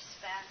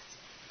 respect,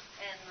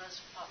 and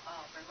most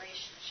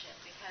relationship.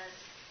 Because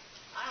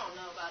I don't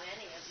know about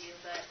any of you,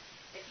 but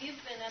if you've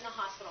been in the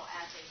hospital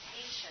as a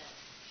patient,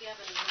 if you have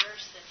a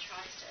nurse that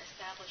tries to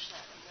establish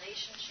that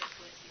relationship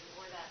with you,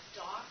 or that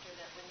doctor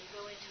that when you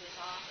go into his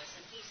office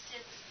and he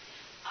sits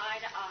eye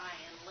to eye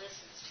and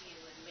listens to you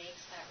and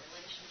makes that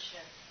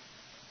relationship,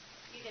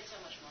 you get so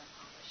much more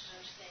accomplished,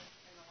 don't you think,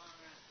 in the long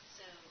run?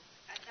 So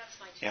that's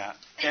my two. Yeah,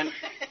 and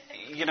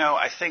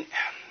I think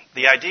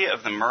the idea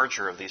of the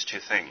merger of these two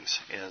things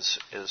is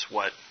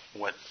what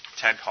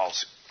Ted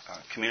calls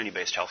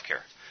community-based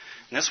healthcare.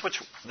 And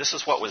this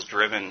is what was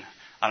driven.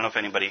 I don't know if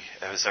anybody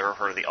has ever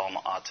heard of the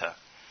Alma Ata.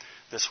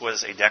 This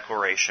was a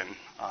declaration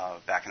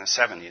back in the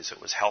 70s. It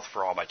was Health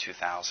for All by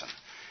 2000.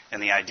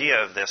 And the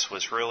idea of this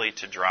was really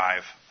to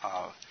drive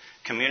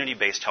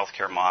community-based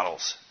healthcare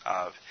models.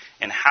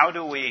 And how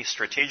do we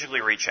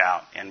strategically reach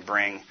out and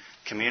bring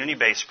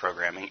community-based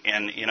programming?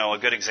 And, a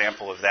good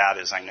example of that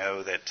is I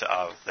know that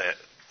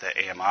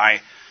the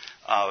AMI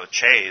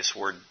CHAES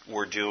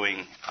were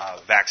doing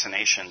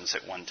vaccinations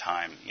at one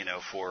time,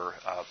 for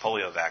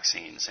polio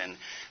vaccines. And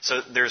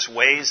so there's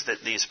ways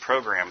that these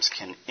programs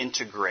can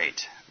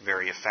integrate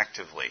very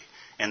effectively.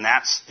 And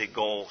that's the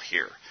goal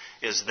here,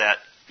 is that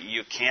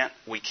we can't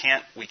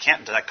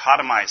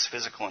dichotomize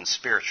physical and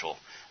spiritual.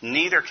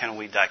 Neither can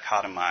we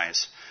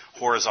dichotomize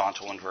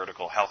horizontal and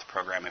vertical health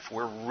program. If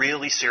we're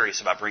really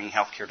serious about bringing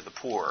health care to the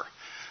poor,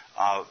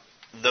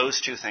 those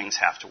two things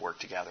have to work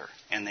together,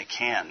 and they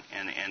can.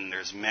 And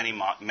there's many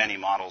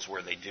models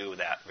where they do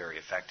that very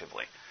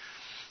effectively.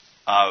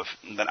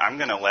 But I'm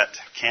going to let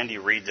Candy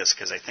read this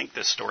because I think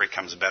this story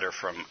comes better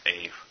from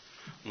a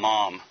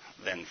mom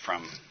than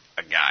from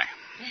a guy.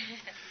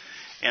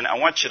 And I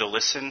want you to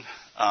listen.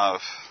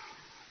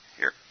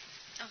 Here.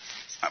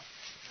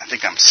 I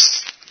think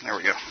there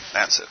we go.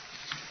 That's it.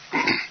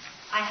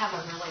 I have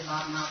a really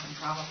loud mouth and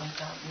probably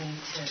don't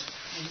need to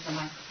use the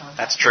microphone.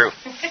 That's true.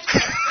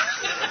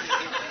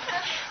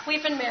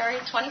 We've been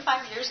married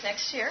 25 years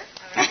next year.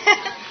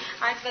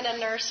 I've been a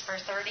nurse for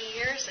 30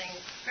 years. And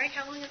Greg,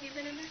 how long have you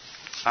been in there?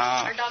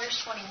 Our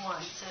daughter's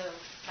 21, so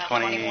about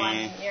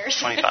 21 years.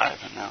 25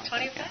 now.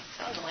 25? Yeah.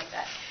 Something like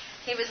that.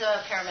 He was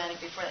a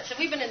paramedic before that. So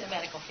we've been in the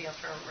medical field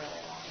for a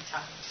really long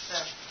time. So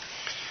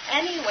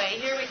anyway,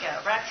 here we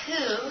go.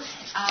 Raku,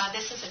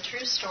 this is a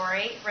true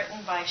story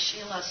written by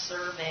Sheila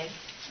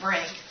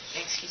Brigg,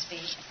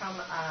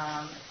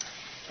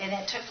 and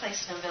it took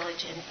place in a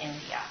village in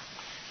India.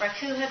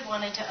 Raku had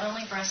wanted to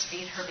only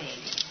breastfeed her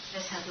baby.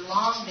 This had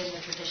long been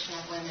the tradition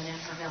of women in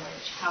her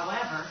village.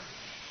 However,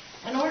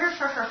 in order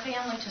for her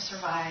family to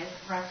survive,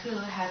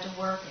 Raku had to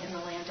work in the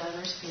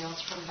landowner's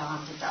fields from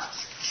dawn to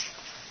dusk.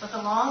 With the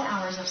long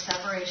hours of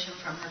separation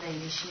from her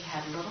baby, she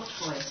had little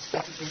choice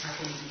but to give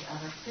her baby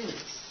other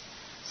foods.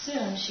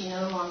 Soon, she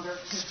no longer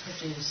could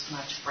produce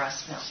much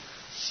breast milk.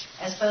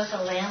 As both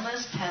a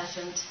landless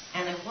peasant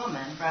and a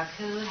woman,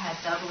 Raku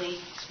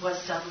was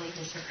doubly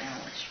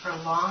disadvantaged. For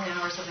long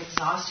hours of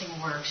exhausting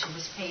work, she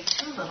was paid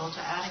too little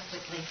to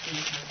adequately feed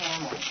her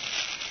family.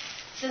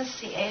 Since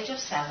the age of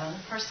 7,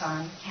 her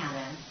son,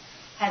 Kanan,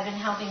 had been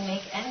helping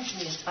make ends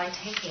meet by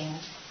taking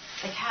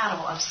the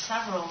cattle of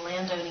several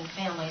landowning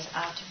families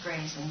out to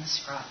graze in the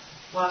scrub.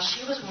 While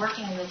she was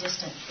working in the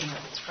distant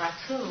fields,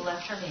 Raku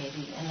left her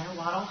baby in their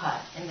wattle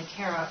hut in the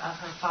care of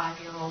her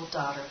 5-year-old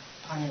daughter,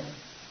 Panu.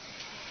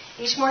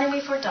 Each morning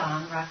before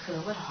dawn,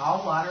 Raku would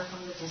haul water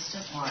from the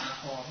distant water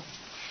hole.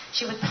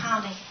 She would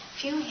pound a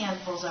few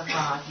handfuls of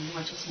ragi,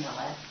 which is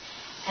millet,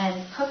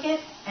 and cook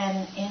it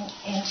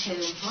into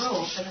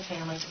gruel for the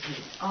family to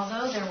eat.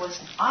 Although there was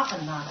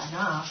often not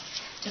enough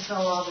to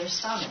fill all their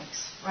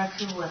stomachs,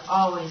 Raku would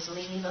always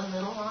leave a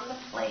little on the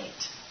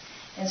plate,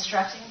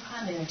 instructing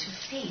Panu to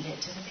feed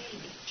it to the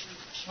baby,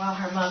 while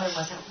her mother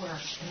was at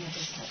work in the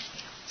distant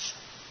fields.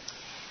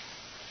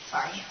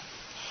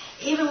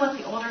 Even with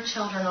the older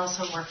children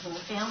also working, the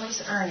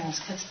family's earnings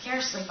could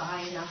scarcely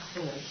buy enough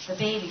food. The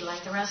baby,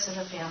 like the rest of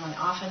the family,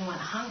 often went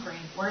hungry,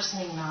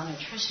 worsening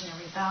malnutrition, and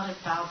repeated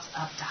bouts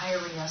of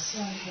diarrhea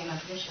soon became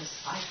a vicious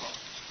cycle.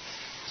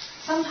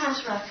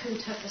 Sometimes Raku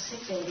took the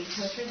sick baby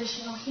to a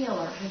traditional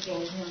healer who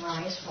gave him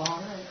rice,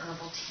 water, and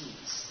herbal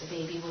teas. The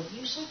baby would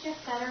usually get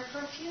better for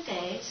a few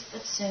days,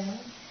 but soon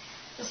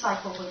the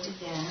cycle would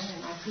begin,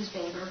 and Raku's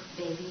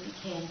baby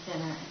became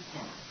thinner and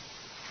thinner.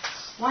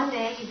 One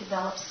day he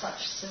developed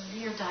such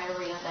severe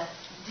diarrhea that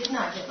did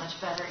not get much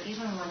better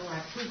even when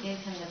Raku gave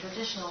him the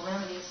traditional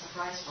remedies of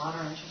rice water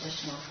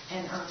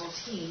and herbal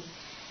tea.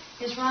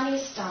 His runny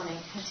stomach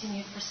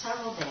continued for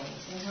several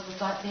days until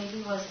the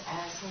baby was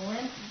as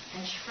limp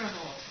and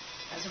shriveled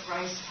as a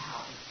rice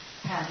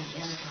paddy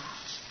in a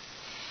drought.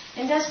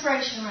 In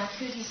desperation,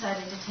 Raku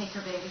decided to take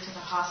her baby to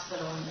the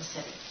hospital in the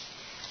city.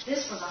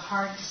 This was a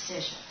hard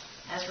decision,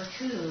 as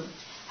Raku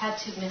had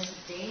to miss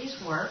a day's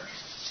work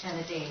and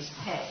a day's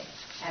pay.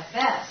 At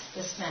best,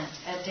 this meant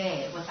a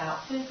day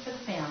without food for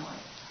the family.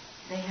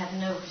 They had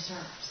no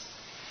reserves.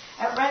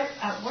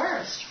 At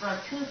worst,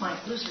 Raku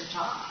might lose her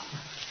job.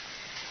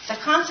 The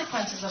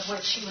consequences of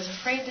which she was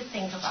afraid to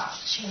think about.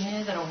 She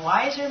knew that a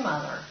wiser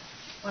mother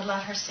would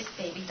let her sick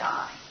baby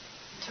die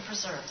to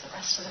preserve the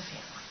rest of the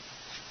family.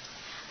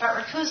 But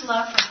Raku's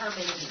love for her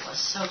baby was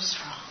so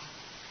strong.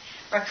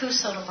 Raku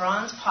sold a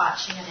bronze pot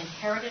she had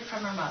inherited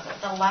from her mother,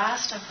 the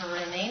last of her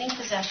remaining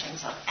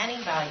possessions of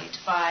any value,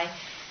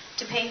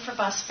 to pay for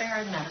bus fare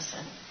and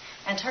medicine,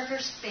 and took her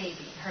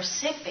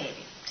sick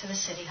baby, to the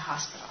city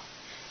hospital.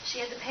 She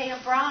had to pay a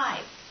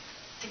bribe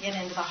to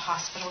get into the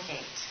hospital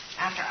gates.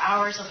 After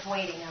hours of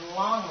waiting and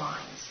long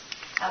lines,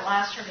 at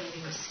last her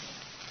baby was seen.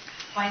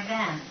 By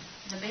then,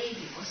 the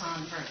baby was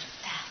on the verge of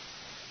death.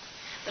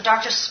 The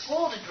doctor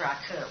scolded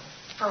Raku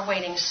for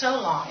waiting so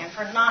long and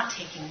for not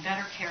taking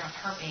better care of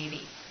her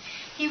baby.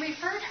 He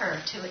referred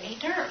her to a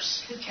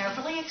nurse who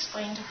carefully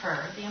explained to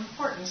her the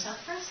importance of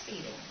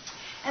breastfeeding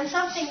and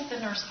something the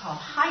nurse called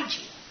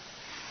hygiene.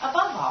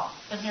 Above all,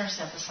 the nurse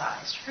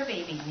emphasized her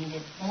baby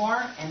needed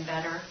more and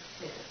better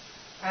food.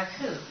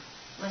 Raku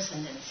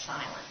listened in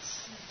silence.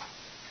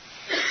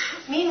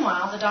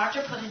 Meanwhile, the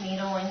doctor put a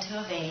needle into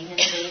a vein in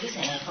the baby's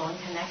ankle and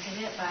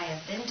connected it by a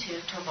thin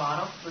tube to a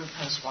bottle of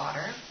glucose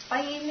water.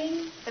 By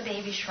evening, the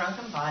baby's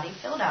shrunken body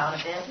filled out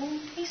a bit, and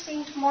he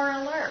seemed more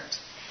alert.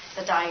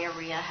 The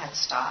diarrhea had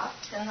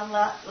stopped, and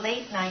the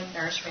late-night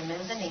nurse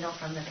removed the needle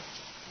from the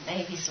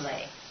baby's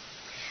leg.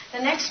 The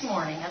next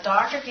morning, a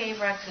doctor gave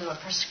Raku a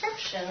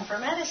prescription for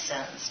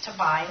medicines to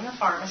buy in the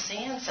pharmacy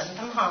and sent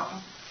them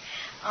home.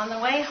 On the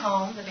way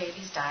home, the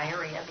baby's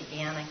diarrhea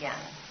began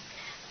again.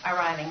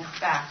 Arriving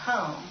back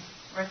home,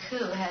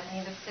 Raku had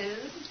neither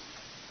food,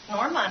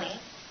 nor money,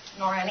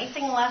 nor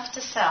anything left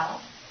to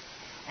sell,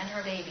 and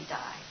her baby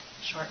died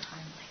a short time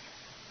later.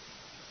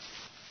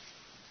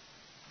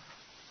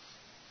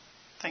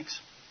 Thanks.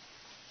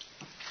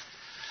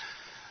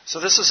 So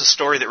this is a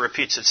story that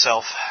repeats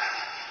itself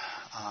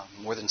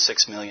more than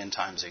 6 million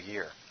times a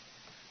year.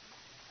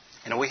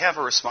 You know, we have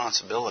a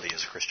responsibility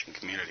as a Christian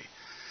community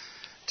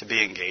to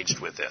be engaged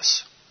with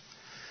this.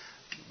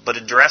 But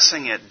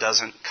addressing it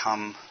doesn't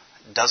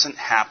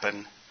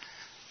happen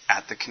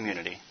at the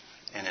community,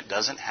 and it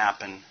doesn't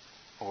happen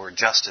or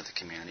just at the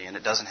community, and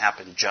it doesn't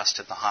happen just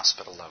at the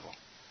hospital level.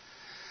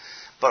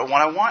 But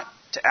what I want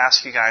to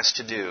ask you guys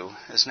to do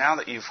is, now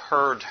that you've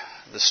heard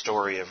the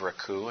story of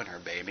Raku and her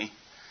baby,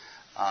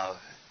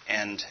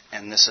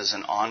 and this is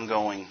an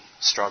ongoing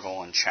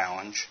struggle and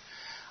challenge,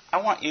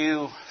 I want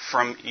you,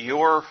 from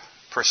your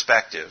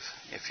perspective,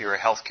 if you're a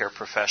healthcare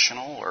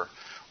professional or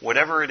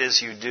whatever it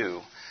is you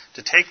do,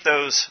 to take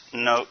those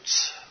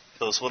notes,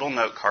 those little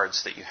note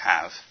cards that you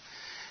have,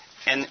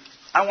 and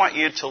I want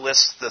you to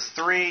list the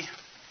 3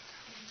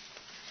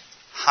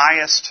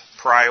 highest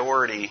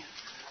priority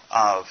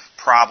of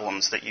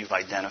problems that you've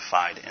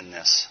identified in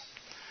this.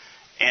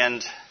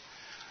 And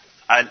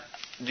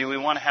do we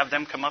want to have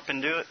them come up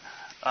and do it?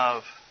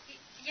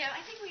 Yeah, I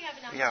think we have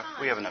enough time.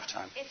 Yeah, we have enough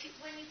time.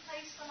 When you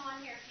place them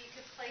on here, if you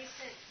could place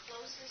it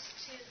closest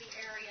to the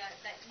area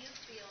that you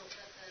feel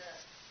that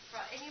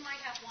and you might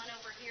have 1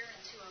 over here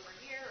and 2 over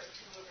here, or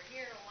 2 over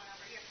here and 1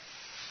 over here,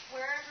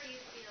 wherever you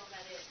feel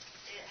that it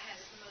has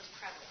the most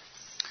prevalence.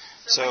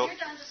 So when you're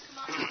done, just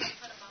come on and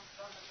put them up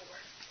on the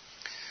board.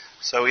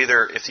 So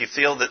either if you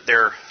feel that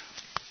they're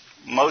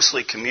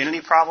mostly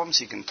community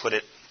problems, you can put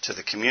it to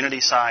the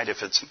community side.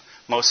 If it's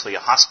mostly a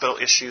hospital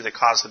issue that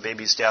caused the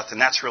baby's death, and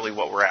that's really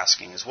what we're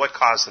asking, is what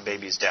caused the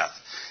baby's death?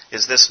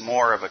 Is this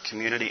more of a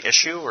community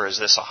issue, or is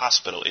this a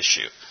hospital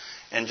issue?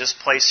 And just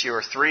place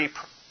your three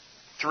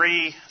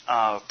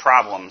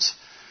problems,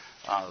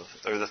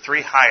 or the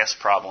 3 highest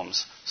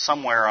problems,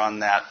 somewhere on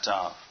that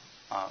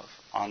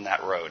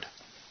road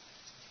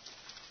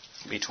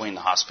between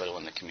the hospital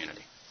and the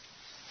community.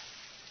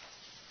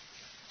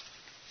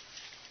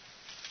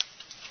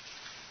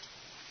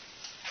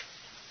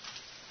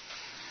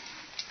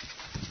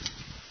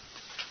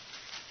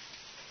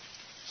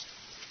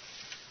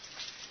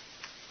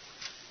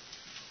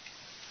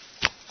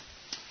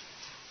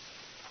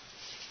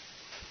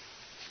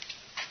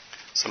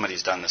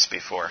 Somebody's done this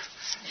before.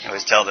 I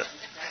always tell that.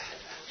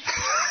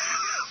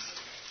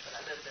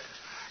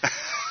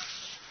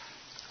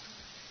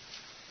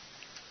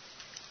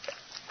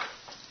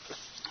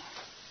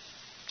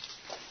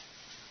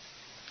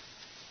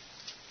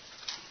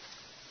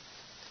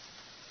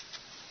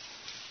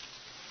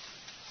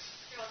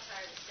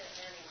 tired of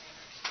sitting anyway.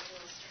 I'm a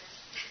little stressed.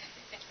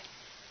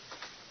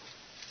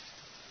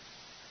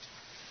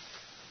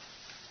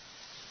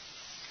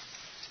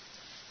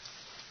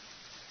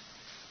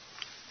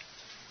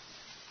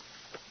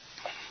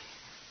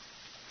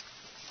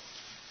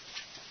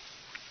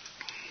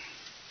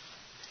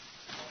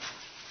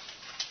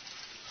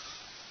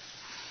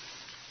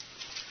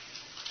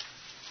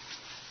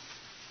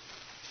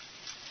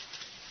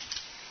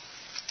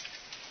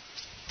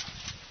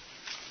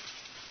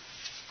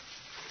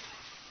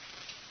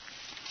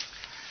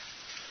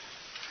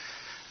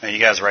 Now, you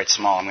guys write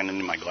small. I'm going to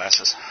need my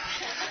glasses.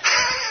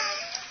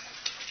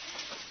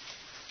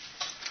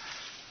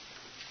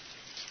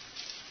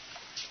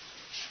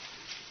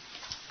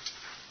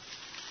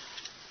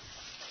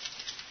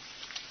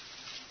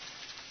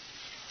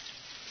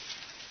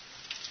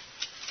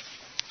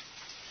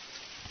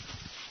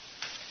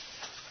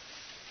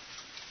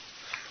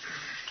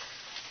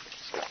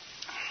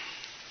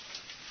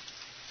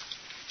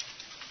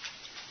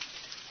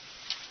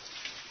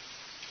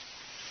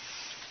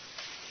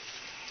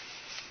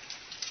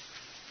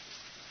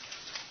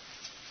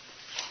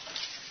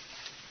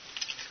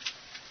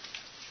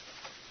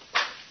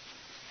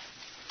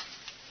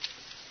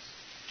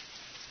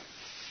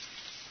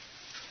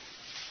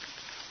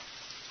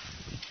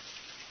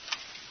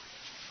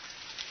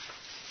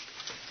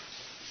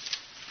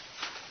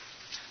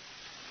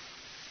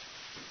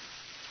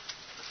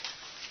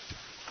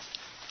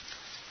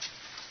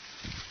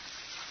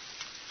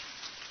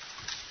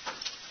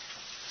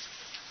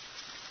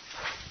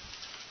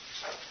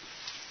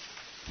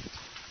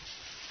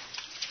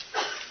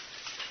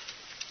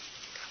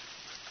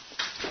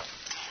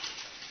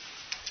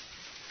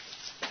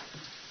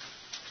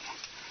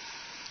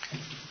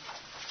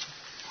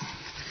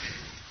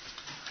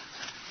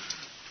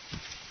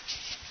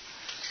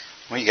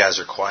 Well, you guys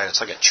are quiet. It's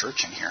like a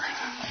church in here.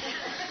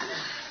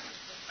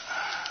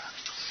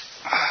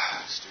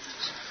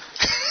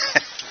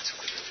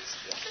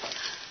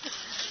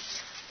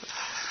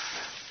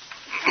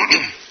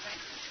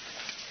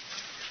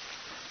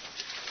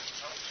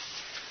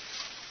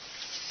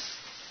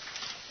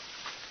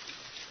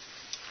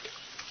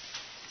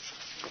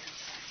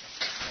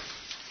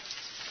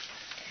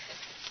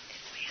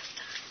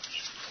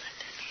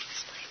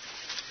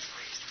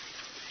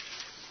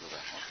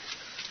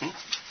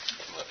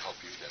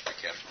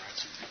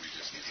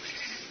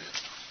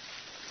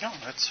 No,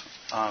 that's,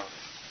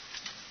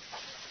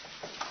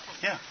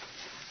 yeah.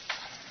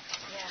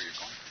 Where you're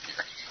going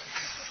here.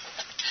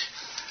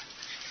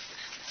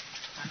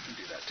 I can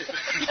do that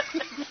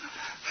too.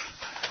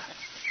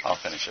 I'll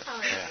finish it.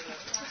 Oh, Yeah.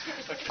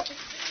 Okay.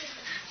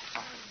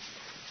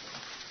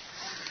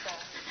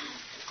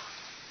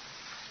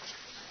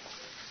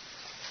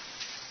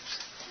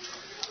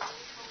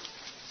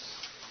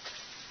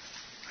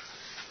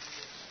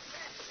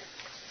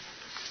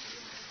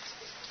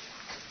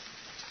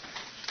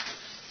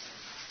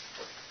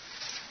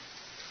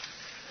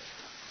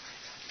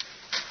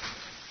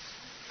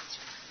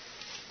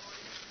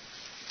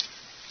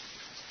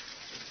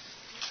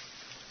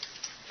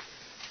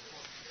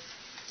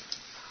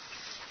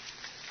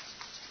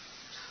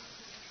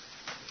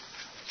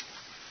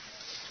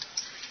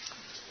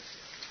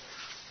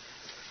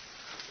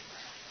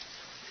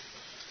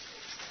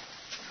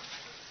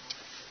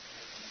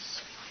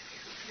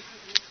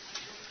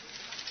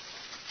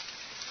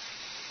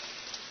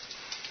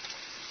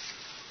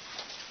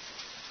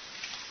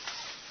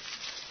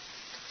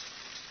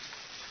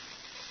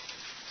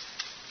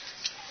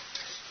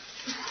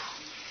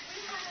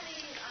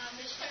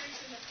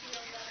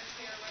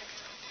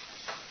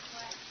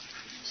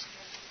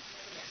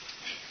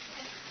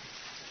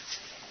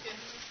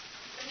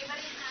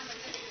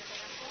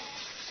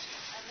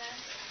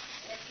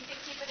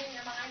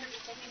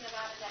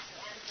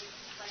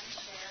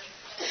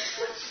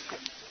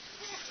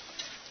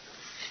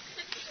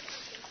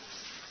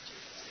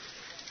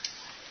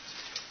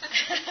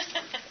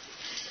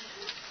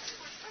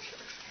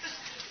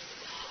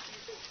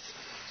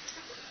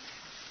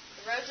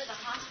 The road to the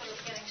hospital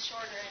is getting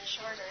shorter and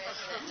shorter,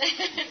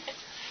 isn't it?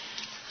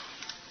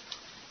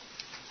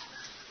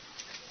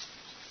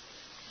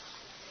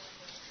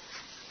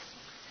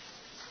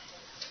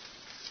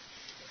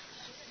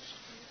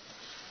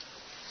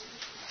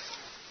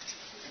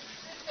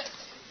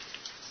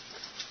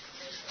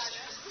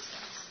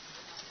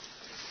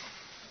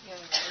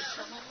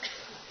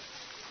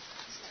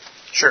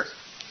 Sure.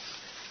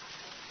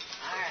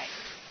 All right.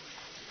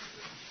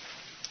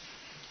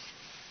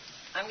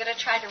 I'm going to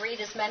try to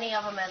read as many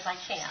of them as I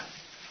can.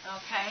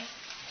 Okay?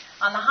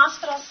 On the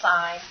hospital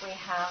side, we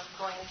have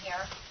going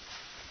here.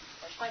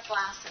 There's my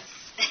glasses.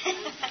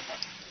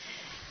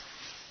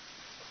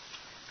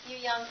 You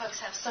young folks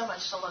have so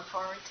much to look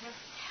forward to.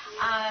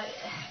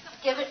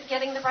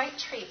 Getting the right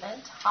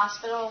treatment,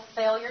 hospital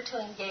failure to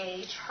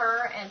engage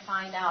her and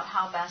find out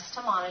how best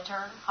to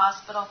monitor,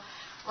 hospital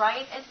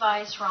right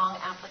advice, wrong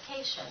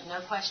application,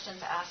 no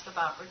questions asked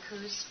about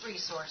RCOO's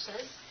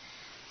resources,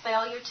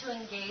 failure to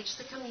engage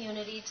the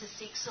community to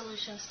seek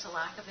solutions to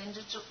lack of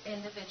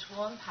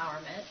individual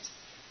empowerment,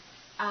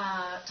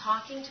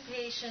 talking to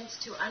patients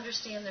to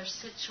understand their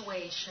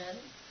situation,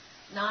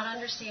 not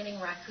understanding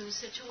Raku's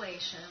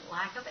situation,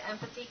 lack of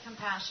empathy,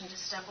 compassion to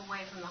step away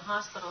from the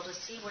hospital to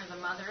see where the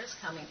mother is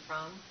coming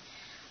from,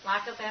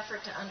 lack of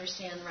effort to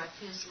understand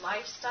Raku's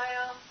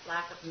lifestyle,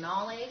 lack of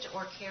knowledge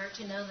or care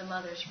to know the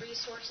mother's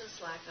resources,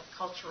 lack of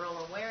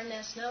cultural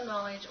awareness, no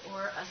knowledge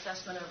or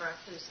assessment of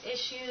Raku's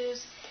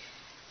issues,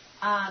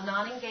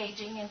 not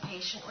engaging in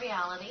patient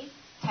reality,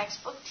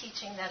 textbook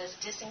teaching that is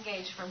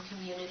disengaged from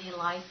community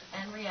life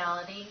and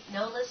reality,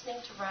 no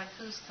listening to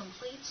Raku's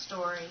complete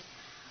story,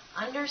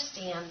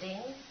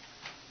 understanding,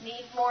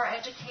 need more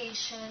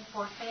education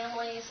for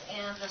families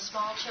and the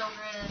small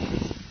children,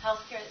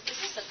 healthcare. Is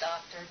this a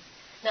doctor?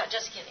 No,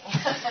 just kidding.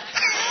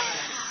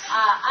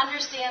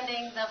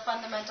 Understanding the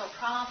fundamental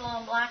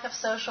problem, lack of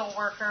social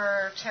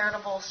worker,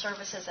 charitable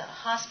services at a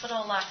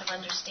hospital, lack of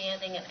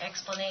understanding and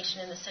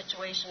explanation in the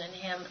situation in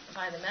him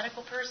by the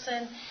medical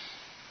person,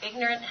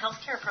 ignorant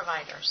healthcare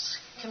providers,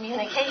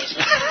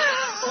 communication.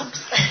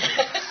 Oops.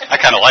 I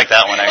kind of like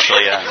that one,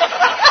 actually, yeah.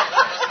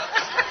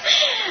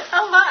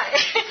 Oh, my.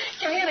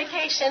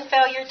 Communication,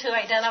 failure to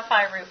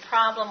identify root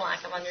problem,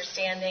 lack of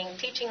understanding,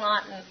 teaching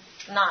not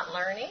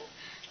learning,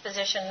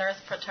 physician-nurse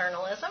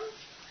paternalism.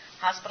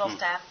 Hospital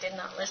staff did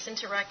not listen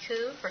to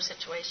Raku for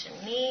situation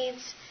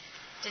needs,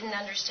 didn't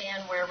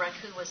understand where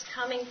Raku was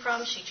coming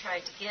from. She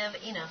tried to give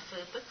enough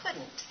food but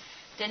couldn't.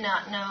 Did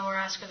not know or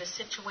ask her the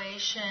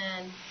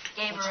situation,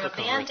 gave her a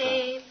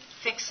Band-Aid,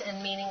 fix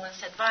and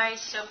meaningless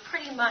advice. So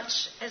pretty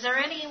much, is there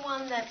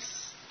anyone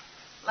that's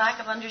lack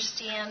of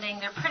understanding?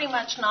 They're pretty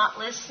much not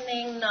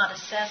listening, not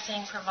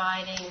assessing,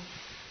 providing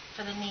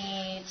for the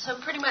need. So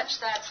pretty much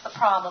that's the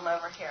problem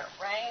over here,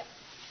 right?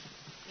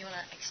 You want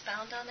to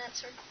expound on that,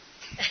 sir?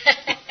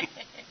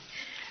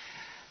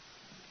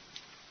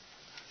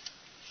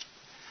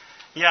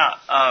 Yeah,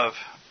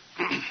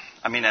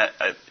 I mean,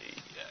 I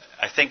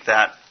think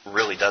that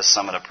really does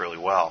sum it up really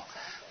well.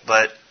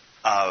 But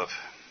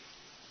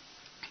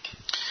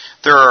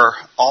there are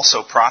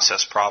also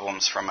process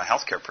problems from a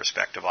healthcare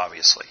perspective,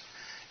 obviously.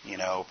 You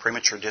know,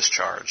 premature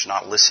discharge,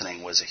 not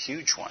listening was a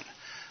huge one.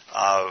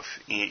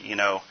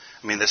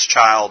 This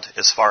child,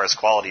 as far as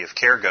quality of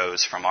care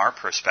goes, from our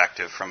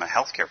perspective, from a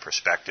healthcare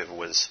perspective,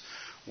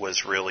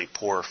 was really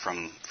poor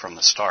from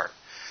the start.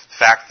 The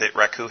fact that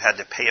Raku had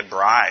to pay a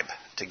bribe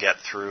to get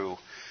through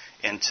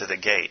into the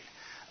gate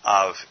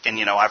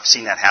I've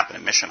seen that happen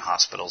in mission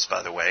hospitals,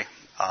 by the way,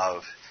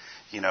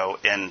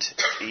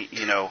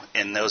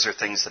 and those are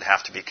things that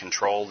have to be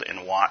controlled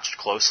and watched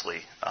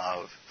closely.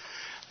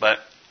 But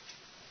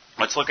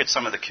let's look at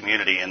some of the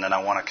community, and then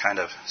I want to kind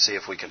of see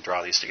if we can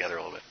draw these together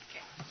a little bit.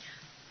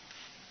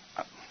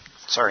 Okay.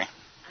 Sorry. I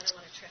don't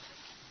want to trip it.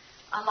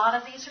 A lot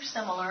of these are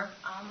similar,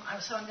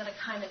 so I'm going to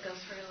kind of go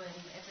through, and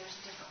if there's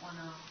a different one,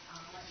 I'll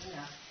let you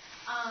know.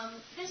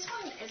 This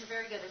one is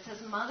very good. It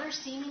says, mother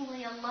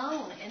seemingly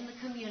alone in the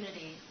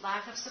community,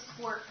 lack of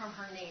support from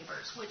her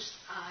neighbors, which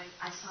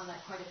I saw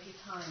that quite a few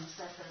times,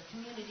 that the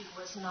community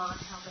was not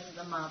helping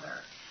the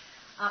mother.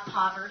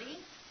 Poverty,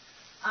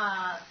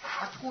 a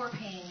poor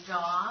paying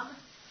job,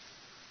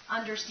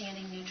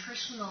 understanding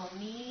nutritional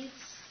needs,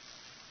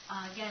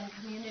 again,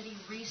 community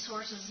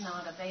resources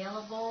not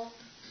available,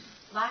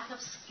 lack of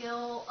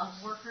skill of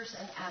workers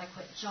and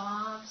adequate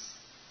jobs,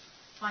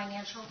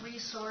 financial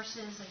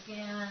resources,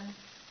 again,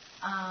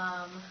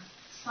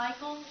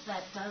 cycle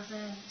that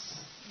doesn't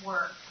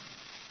work,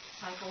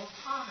 cycle of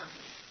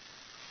poverty.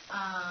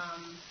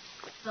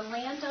 The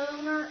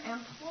landowner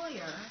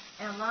employer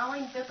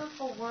allowing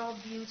biblical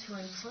worldview to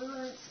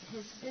influence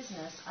his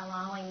business,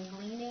 allowing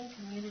gleaning,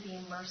 community,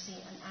 mercy,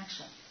 and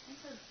action.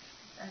 This is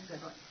a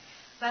good one.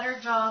 Better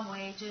job,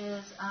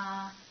 wages,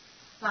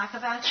 lack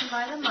of action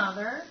by the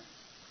mother,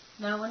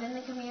 no one in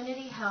the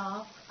community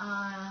help,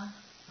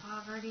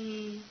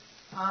 poverty,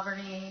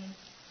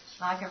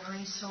 lack of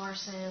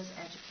resources,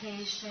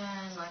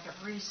 education, lack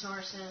of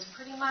resources.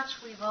 Pretty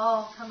much we've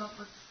all come up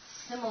with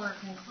similar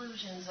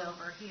conclusions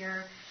over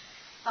here.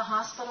 The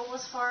hospital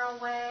was far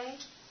away.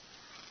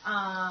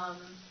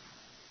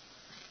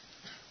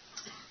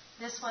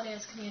 This one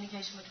is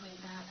communication between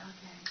that.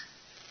 Okay.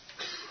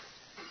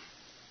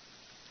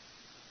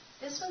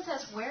 This one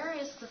says, where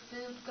is the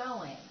food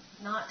going?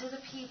 Not to the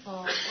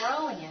people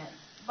growing it,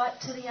 but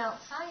to the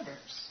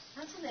outsiders.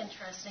 That's an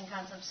interesting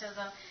concept. So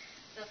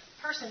the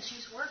person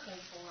she's working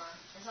for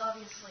is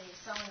obviously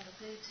selling the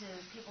food to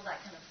people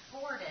that can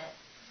afford it,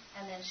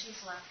 and then she's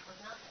left with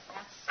nothing.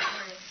 That's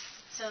very,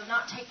 so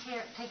not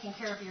taking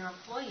care of your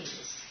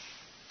employees.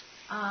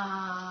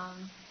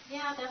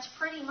 Yeah, that's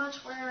pretty much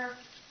where.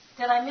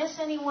 Did I miss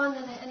anyone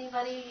that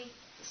anybody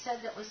said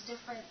that was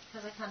different?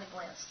 Because I kind of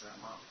glanced through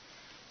them all.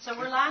 So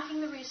we're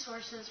lacking the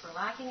resources, we're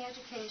lacking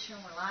education,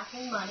 we're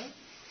lacking money,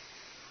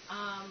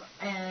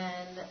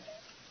 and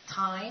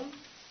time.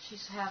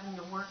 She's having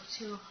to work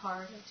too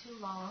hard and too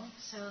long,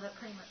 so that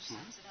pretty much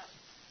sums it up.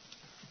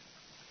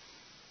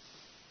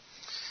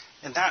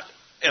 And that,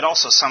 it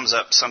also sums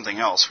up something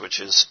else, which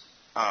is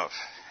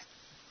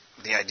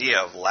the idea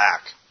of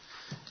lack.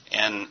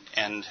 And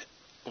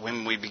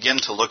when we begin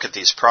to look at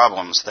these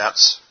problems,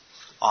 that's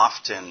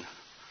often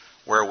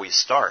where we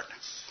start,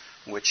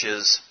 which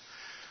is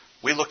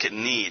we look at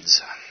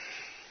needs.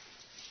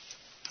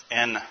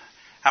 And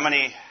how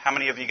many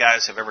of you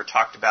guys have ever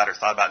talked about or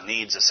thought about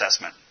needs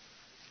assessment?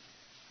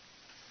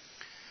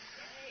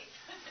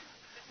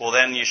 Well,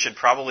 then you should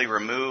probably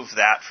remove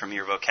that from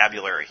your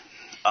vocabulary,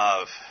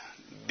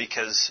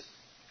 because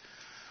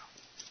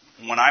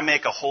when I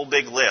make a whole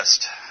big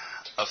list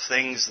of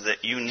things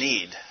that you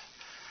need,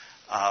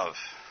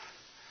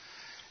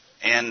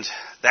 and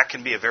that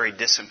can be a very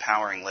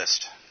disempowering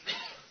list,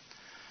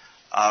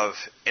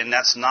 and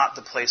that's not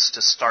the place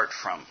to start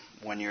from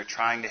when you're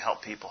trying to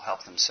help people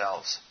help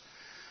themselves.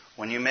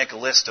 When you make a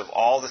list of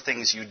all the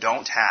things you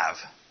don't have,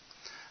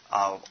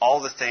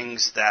 all the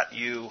things that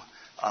you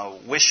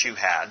wish you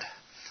had,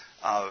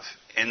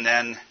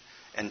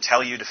 and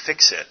tell you to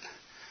fix it,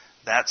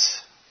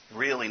 that's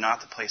really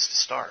not the place to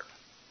start.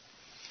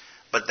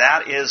 But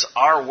that is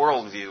our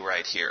worldview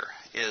right here.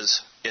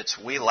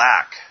 We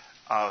lack.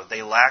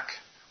 They lack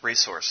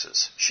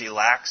resources. She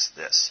lacks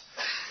this.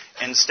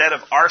 Instead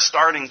of our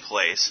starting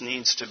place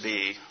needs to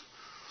be,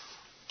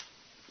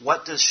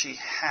 what does she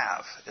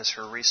have as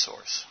her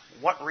resource?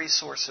 What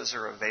resources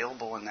are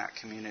available in that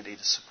community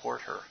to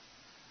support her?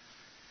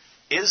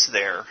 Is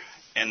there,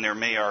 and there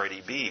may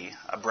already be,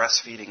 a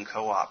breastfeeding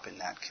co-op in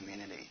that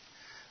community?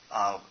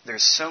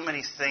 There's so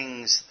many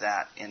things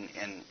that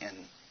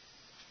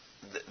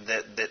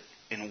that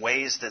in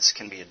ways that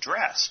can be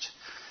addressed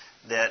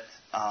that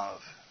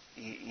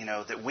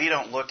that we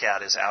don't look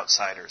at as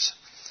outsiders.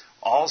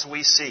 All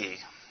we see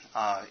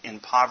in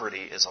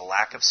poverty is a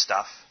lack of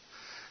stuff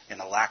and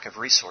a lack of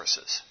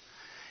resources.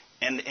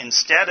 And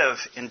instead of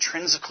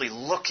intrinsically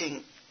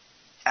looking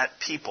at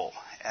people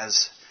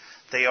as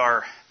they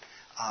are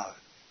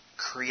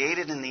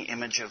created in the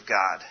image of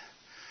God,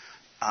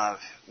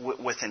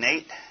 with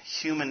innate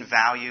human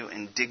value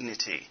and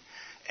dignity,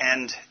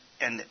 and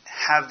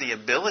have the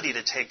ability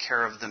to take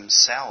care of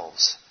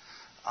themselves,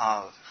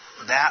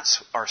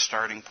 that's our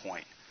starting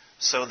point.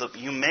 So that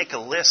you make a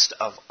list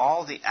of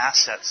all the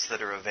assets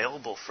that are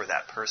available for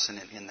that person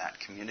in that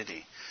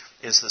community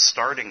is the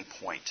starting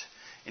point.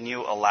 And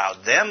you allow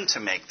them to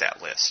make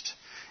that list,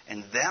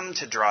 and them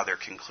to draw their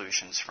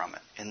conclusions from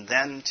it, and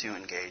then to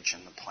engage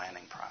in the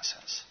planning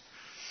process.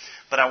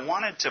 But I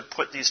wanted to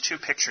put these two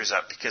pictures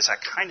up because I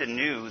kind of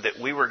knew that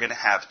we were going to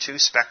have two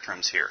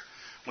spectrums here.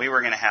 We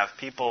were going to have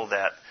people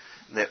that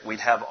we'd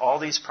have all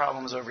these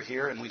problems over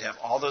here, and we'd have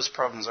all those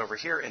problems over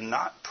here, and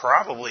not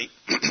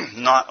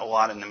a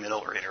lot in the middle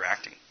or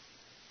interacting.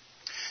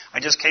 I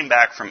just came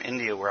back from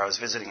India where I was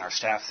visiting our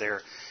staff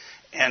there,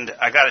 and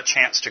I got a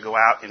chance to go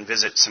out and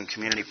visit some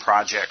community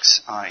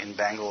projects in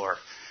Bangalore.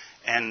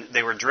 And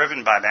they were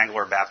driven by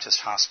Bangalore Baptist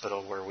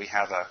Hospital, where we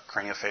have a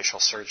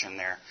craniofacial surgeon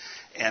there,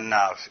 and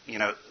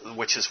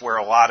which is where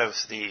a lot of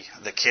the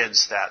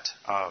kids that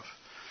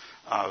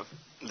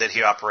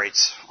he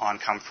operates on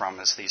come from,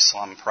 as these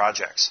slum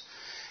projects.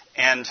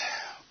 And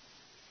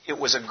it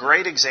was a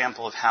great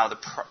example of how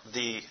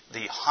the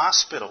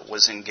hospital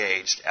was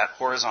engaged at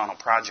horizontal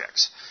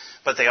projects.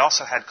 But they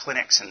also had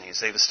clinics in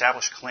these. They've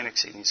established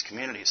clinics in these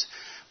communities.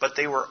 But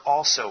they were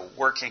also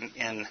working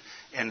in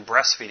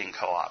breastfeeding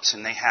co-ops.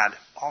 And they had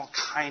all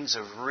kinds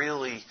of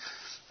really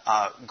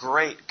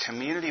great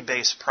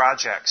community-based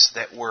projects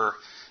that were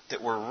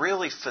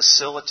really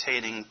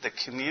facilitating the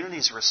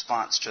community's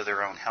response to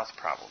their own health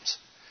problems.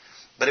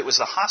 But it was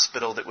the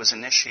hospital that was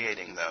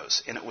initiating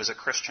those. And it was a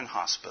Christian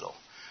hospital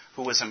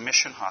who was a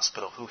mission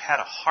hospital who had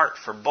a heart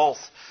for both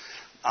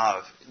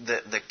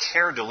the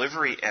care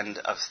delivery end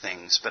of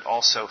things, but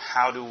also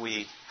how do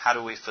we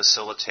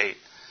facilitate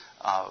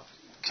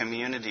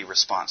community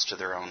response to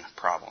their own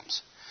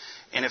problems.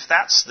 And if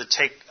that's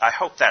I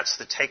hope that's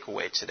the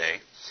takeaway today,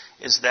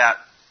 is that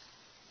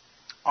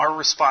our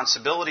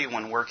responsibility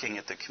when working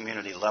at the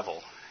community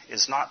level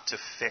is not to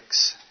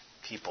fix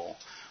people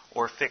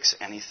or fix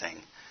anything.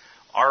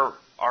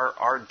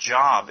 Our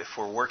job, if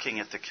we're working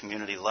at the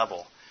community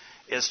level,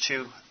 is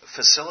to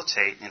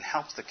facilitate and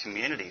help the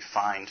community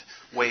find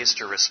ways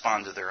to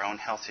respond to their own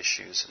health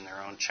issues and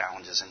their own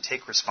challenges, and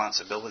take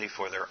responsibility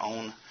for their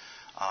own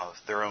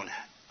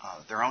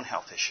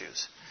health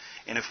issues.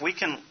 And if we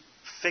can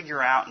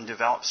figure out and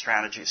develop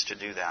strategies to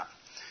do that,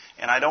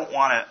 and I don't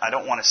want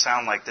to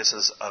sound like this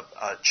is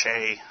a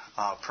Che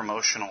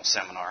promotional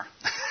seminar,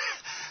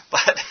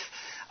 but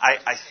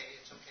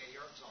it's okay,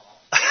 you're absolved.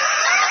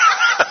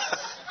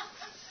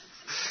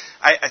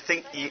 I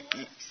think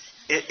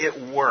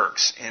it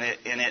works, and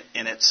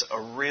it's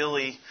a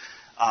really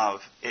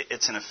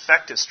it's an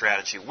effective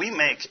strategy. We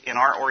make in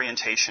our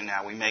orientation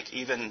now. We make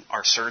even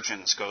our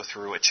surgeons go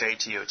through a Che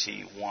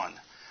TOT 1,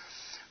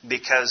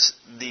 because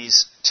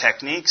these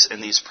techniques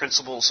and these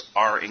principles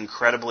are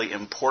incredibly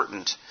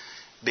important.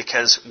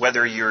 Because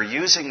whether you're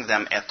using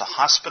them at the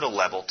hospital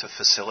level to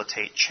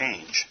facilitate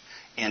change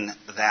in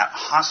that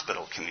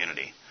hospital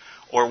community,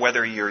 or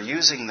whether you're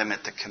using them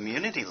at the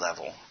community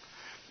level,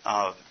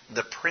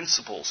 the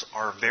principles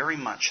are very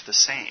much the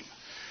same.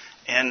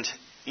 And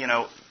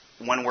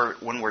when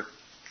we're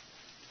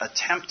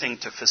attempting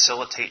to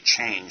facilitate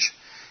change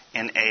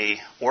in a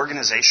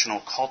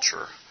organizational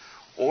culture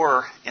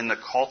or in the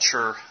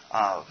culture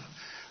of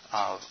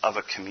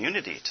a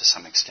community to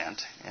some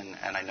extent, and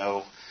I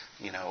know,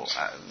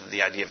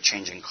 the idea of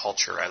changing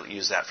culture, I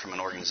use that from an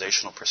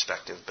organizational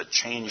perspective, but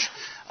change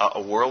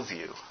a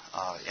worldview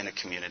in a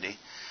community,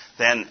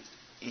 then,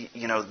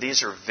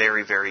 these are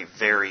very, very,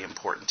 very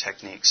important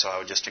techniques. So I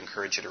would just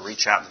encourage you to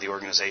reach out to the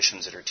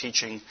organizations that are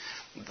teaching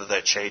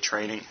the Che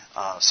training.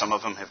 Some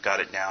of them have got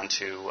it down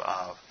to,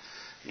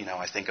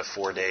 I think a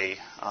 4-day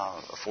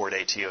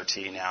TOT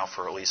now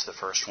for at least the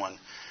first one.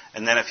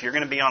 And then if you're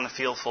going to be on the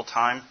field full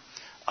time,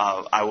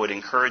 I would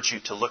encourage you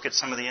to look at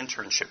some of the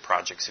internship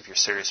projects if you're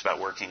serious about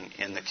working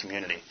in the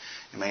community.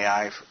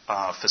 MAI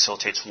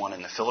facilitates one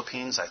in the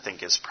Philippines, I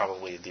think is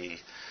probably the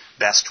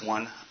best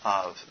one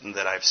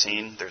that I've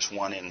seen. There's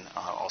one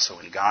also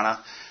in Ghana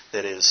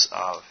that is,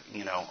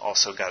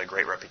 also got a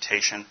great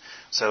reputation.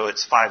 So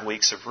it's 5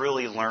 weeks of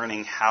really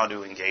learning how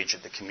to engage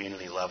at the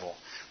community level.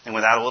 And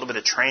without a little bit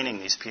of training,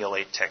 these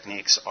PLA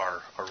techniques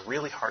are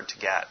really hard to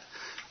get.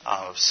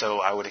 So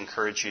I would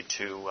encourage you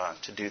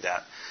to do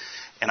that.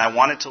 And I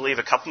wanted to leave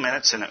a couple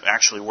minutes, and it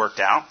actually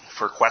worked out,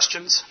 for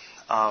questions.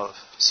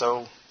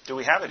 So do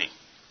we have any?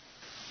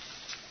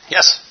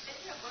 Yes? I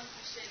do have one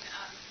question.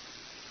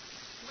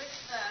 With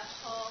the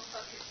whole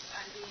focus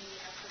on being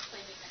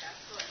proclaiming the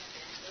gospel and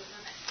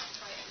evangelism at some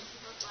point in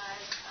people's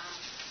lives,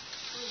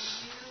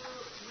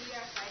 we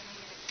are finding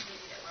in a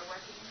community that we're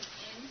working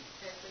in,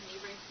 there's a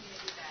neighboring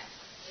community that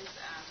is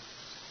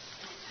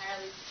an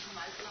entirely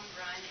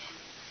Muslim-run and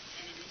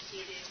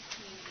initiated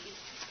community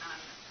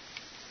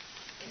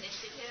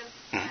initiative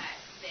that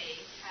they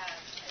have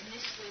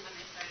initially, when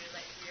they started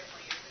like 3 or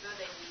 4 years ago,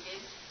 they needed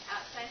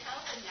outside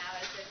help, and now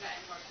as they've gotten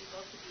more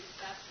people to do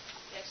stuff,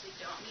 they actually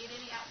don't need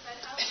any outside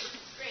help, which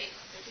is great.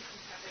 They're just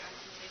discovering their own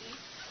community,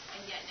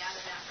 and yet now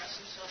they're not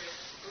brushing shoulders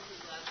with people who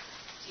love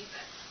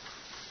Jesus.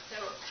 So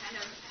kind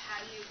of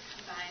how do you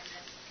combine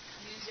this,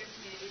 use your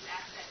community's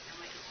assets and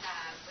what you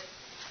have with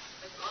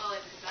the goal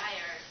and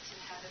desire to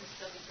have them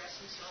still be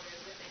brushing shoulders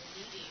with and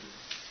needing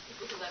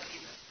people who love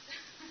Jesus?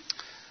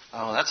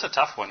 Oh, that's a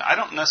tough one. I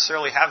don't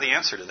necessarily have the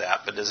answer to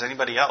that, but does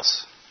anybody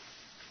else?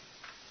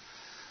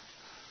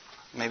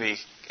 Maybe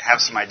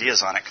have some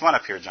ideas on it. Come on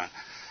up here, John.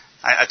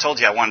 I told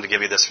you I wanted to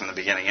give you this from the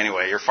beginning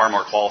anyway. You're far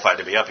more qualified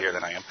to be up here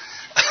than I am.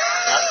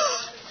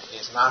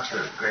 It's not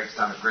true. Greg's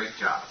done a great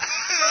job.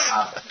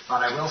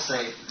 But I will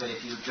say that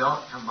if you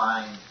don't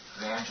combine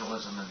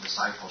evangelism and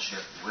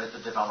discipleship with the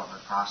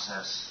development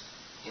process,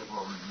 it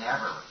will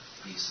never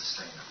be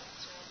sustainable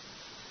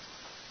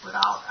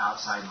without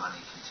outside money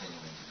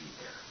continuing to be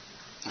there.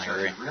 So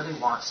if you really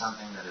want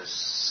something that is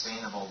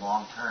sustainable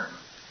long term,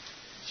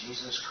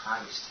 Jesus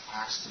Christ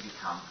has to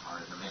become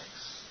part of the mix.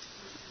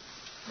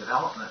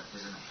 Development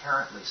is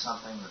inherently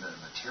something that is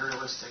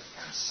materialistic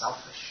and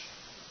selfish.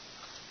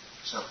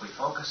 So if we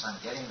focus on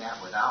getting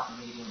that without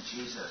meeting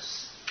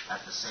Jesus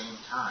at the same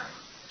time,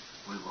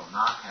 we will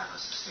not have a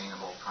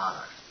sustainable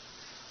product.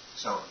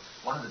 So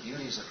one of the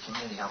beauties of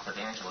community health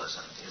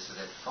evangelism is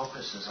that it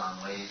focuses on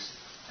ways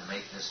to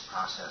make this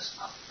process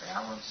a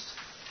balanced,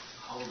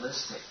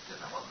 holistic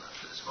development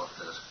that is both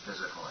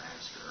physical and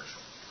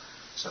spiritual.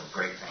 So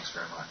great, thanks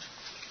very much.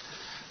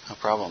 No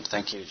problem.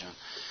 Thank you, John.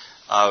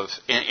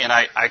 And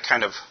I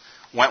kind of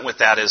went with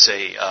that as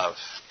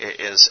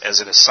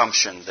an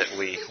assumption that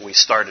we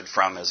started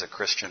from as a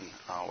Christian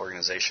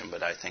organization,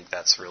 but I think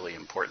that's really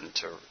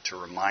important to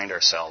remind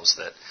ourselves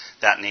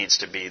that needs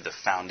to be the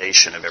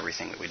foundation of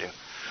everything that we do.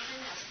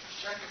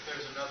 Check if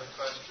there's another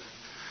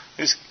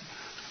question.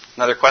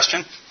 Another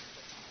question?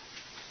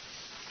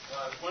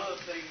 One of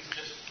the things,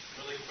 just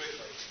really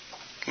quickly.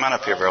 Come on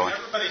up here, Berlin.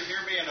 Can everybody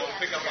hear me? And I'll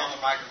pick up on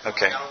the microphone.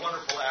 Okay. I got a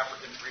wonderful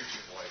African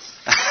preaching voice.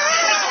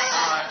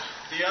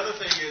 The other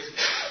thing is,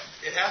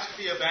 it has to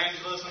be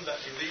evangelism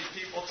that you lead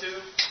people to.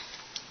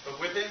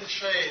 But within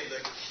Che,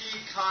 the key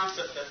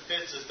concept that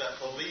fits is that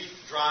belief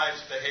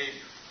drives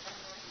behavior.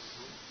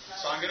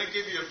 So I'm going to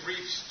give you a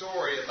brief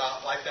story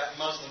about like that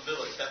Muslim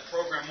village. That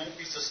program won't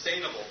be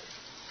sustainable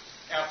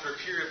after a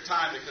period of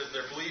time because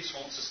their beliefs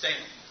won't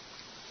sustain it.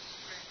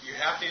 You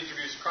have to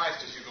introduce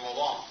Christ as you go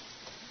along.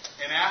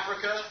 In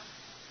Africa,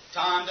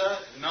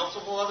 Tanda, and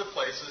multiple other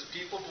places,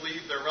 people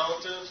believe their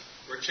relatives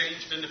were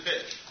changed into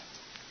fish.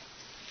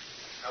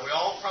 Now, we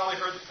all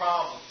probably heard the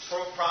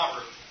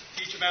proverb,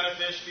 teach a man a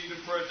fish, feed him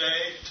for a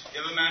day,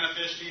 give a man a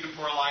fish, feed him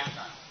for a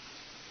lifetime.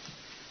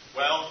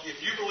 Well,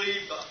 if you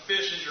believe the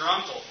fish is your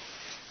uncle,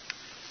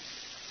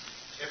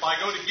 if I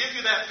go to give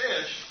you that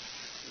fish,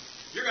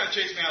 you're going to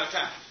chase me out of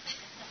town.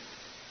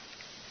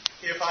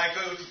 If I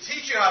go to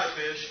teach you how to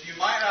fish, you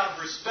might out of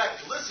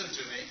respect listen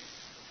to me,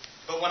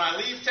 but when I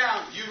leave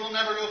town, you will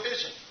never go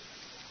fishing.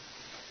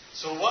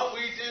 So what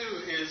we do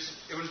is,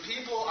 when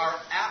people are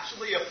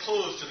absolutely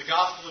opposed to the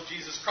gospel of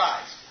Jesus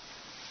Christ,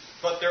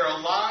 but they're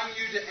allowing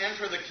you to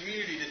enter the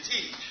community to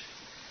teach,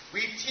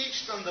 we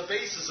teach them the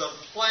basis of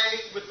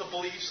play with the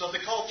beliefs of the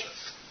culture.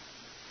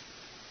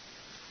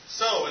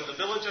 So, in the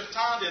village of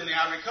Tanda in the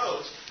Ivory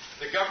Coast,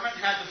 the government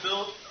had to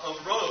build a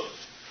road,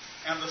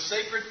 and the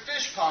sacred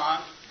fish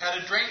pond had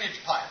a drainage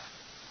pipe.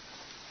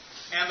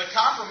 And the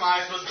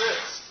compromise was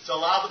this, to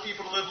allow the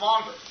people to live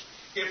longer.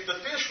 If the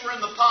fish were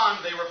in the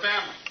pond, they were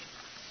family.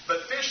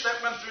 But fish that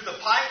went through the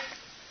pipe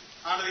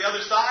onto the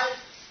other side,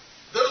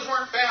 those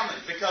weren't family,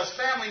 because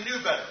family knew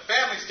better.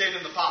 Family stayed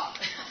in the pond.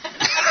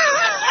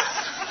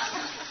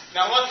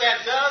 Now what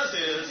that does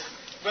is,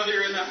 whether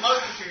you're in that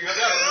multitude or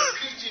the other, we're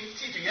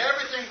teaching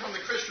everything from the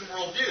Christian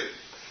worldview.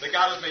 That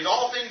God has made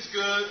all things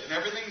good and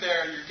everything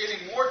there, and you're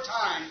getting more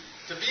time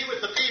to be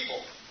with the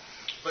people,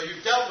 but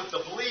you've dealt with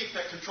the belief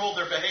that controlled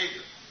their behavior.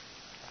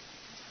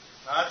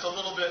 Now, that's a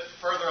little bit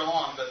further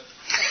along, but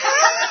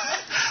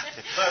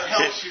that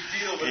helps you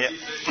deal with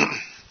these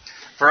issues.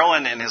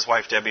 Verlin and his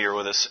wife Debbie are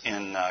with us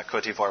in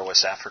Cote d'Ivoire,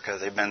 West Africa.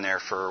 They've been there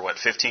for,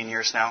 15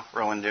 years now,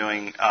 Rowan,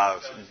 doing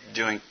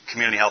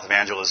community health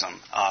evangelism.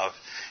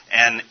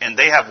 And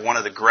they have one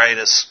of the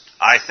greatest,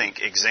 I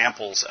think,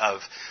 examples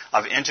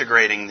of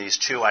integrating these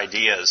two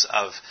ideas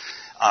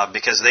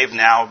because they've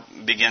now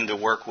begun to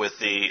work with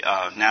the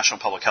National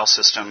Public Health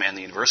System and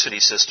the university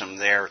system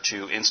there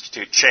to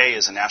institute CHE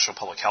as a national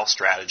public health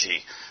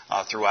strategy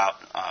throughout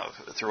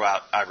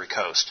Ivory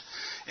Coast.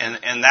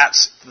 And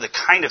that's the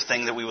kind of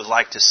thing that we would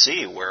like to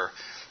see,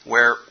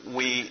 where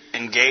we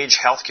engage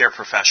healthcare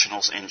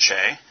professionals in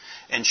CHE,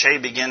 and CHE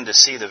begin to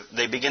see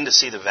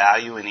the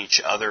value in each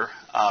other,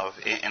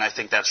 and I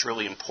think that's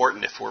really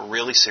important if we're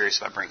really serious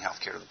about bringing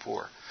healthcare to the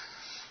poor.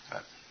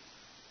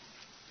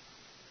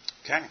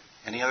 Okay.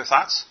 Any other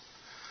thoughts?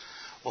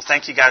 Well,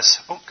 thank you guys.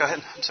 Oh, go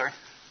ahead. I'm sorry.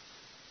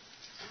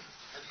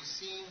 Have you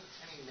seen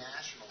any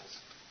nationals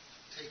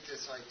take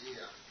this idea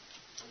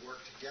and work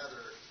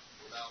together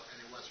without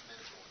any Western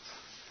influence?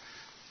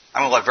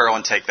 I'm going to let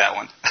Verlin take that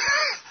one.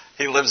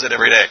 He lives it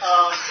every day.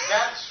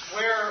 That's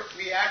where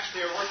we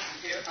actually are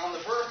working. On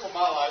the vertical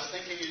model, I was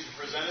thinking you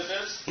presented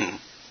this. Mm-hmm.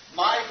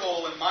 My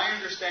goal and my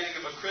understanding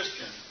of a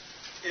Christian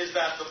is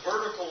that the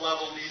vertical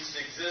level needs to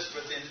exist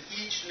within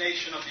each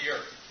nation of the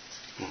earth.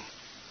 Mm-hmm.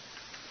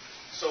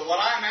 So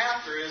what I'm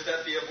after is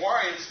that the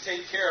Ivorians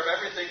take care of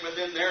everything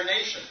within their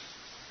nation,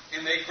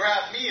 and they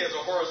grab me as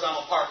a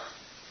horizontal partner.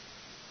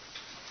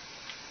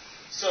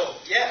 So,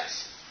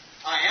 yes,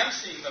 I am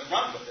seeing them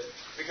run with it,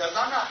 because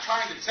I'm not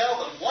trying to tell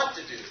them what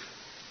to do.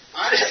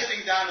 I'm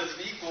sitting down as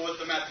an equal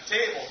with them at the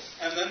table,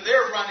 and then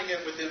they're running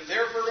it within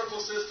their vertical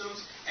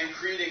systems and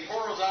creating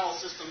horizontal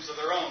systems of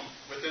their own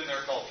within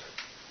their culture.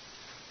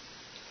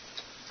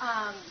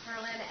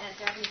 Verlin and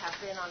Debbie have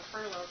been on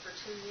furlough for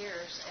 2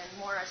 years, and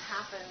more has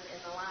happened in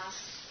the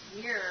last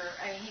year.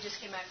 I mean, he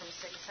just came back from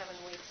 6-7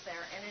 weeks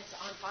there, and it's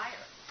on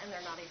fire, and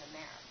they're not even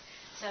there.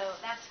 So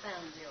that's them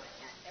doing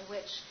it,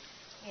 which,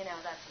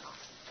 that's an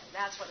awesome thing.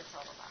 That's what it's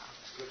all about.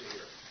 Good to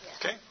hear. Yeah.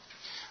 Okay.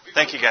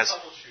 Thank you, guys.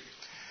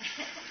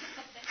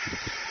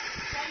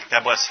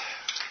 God bless.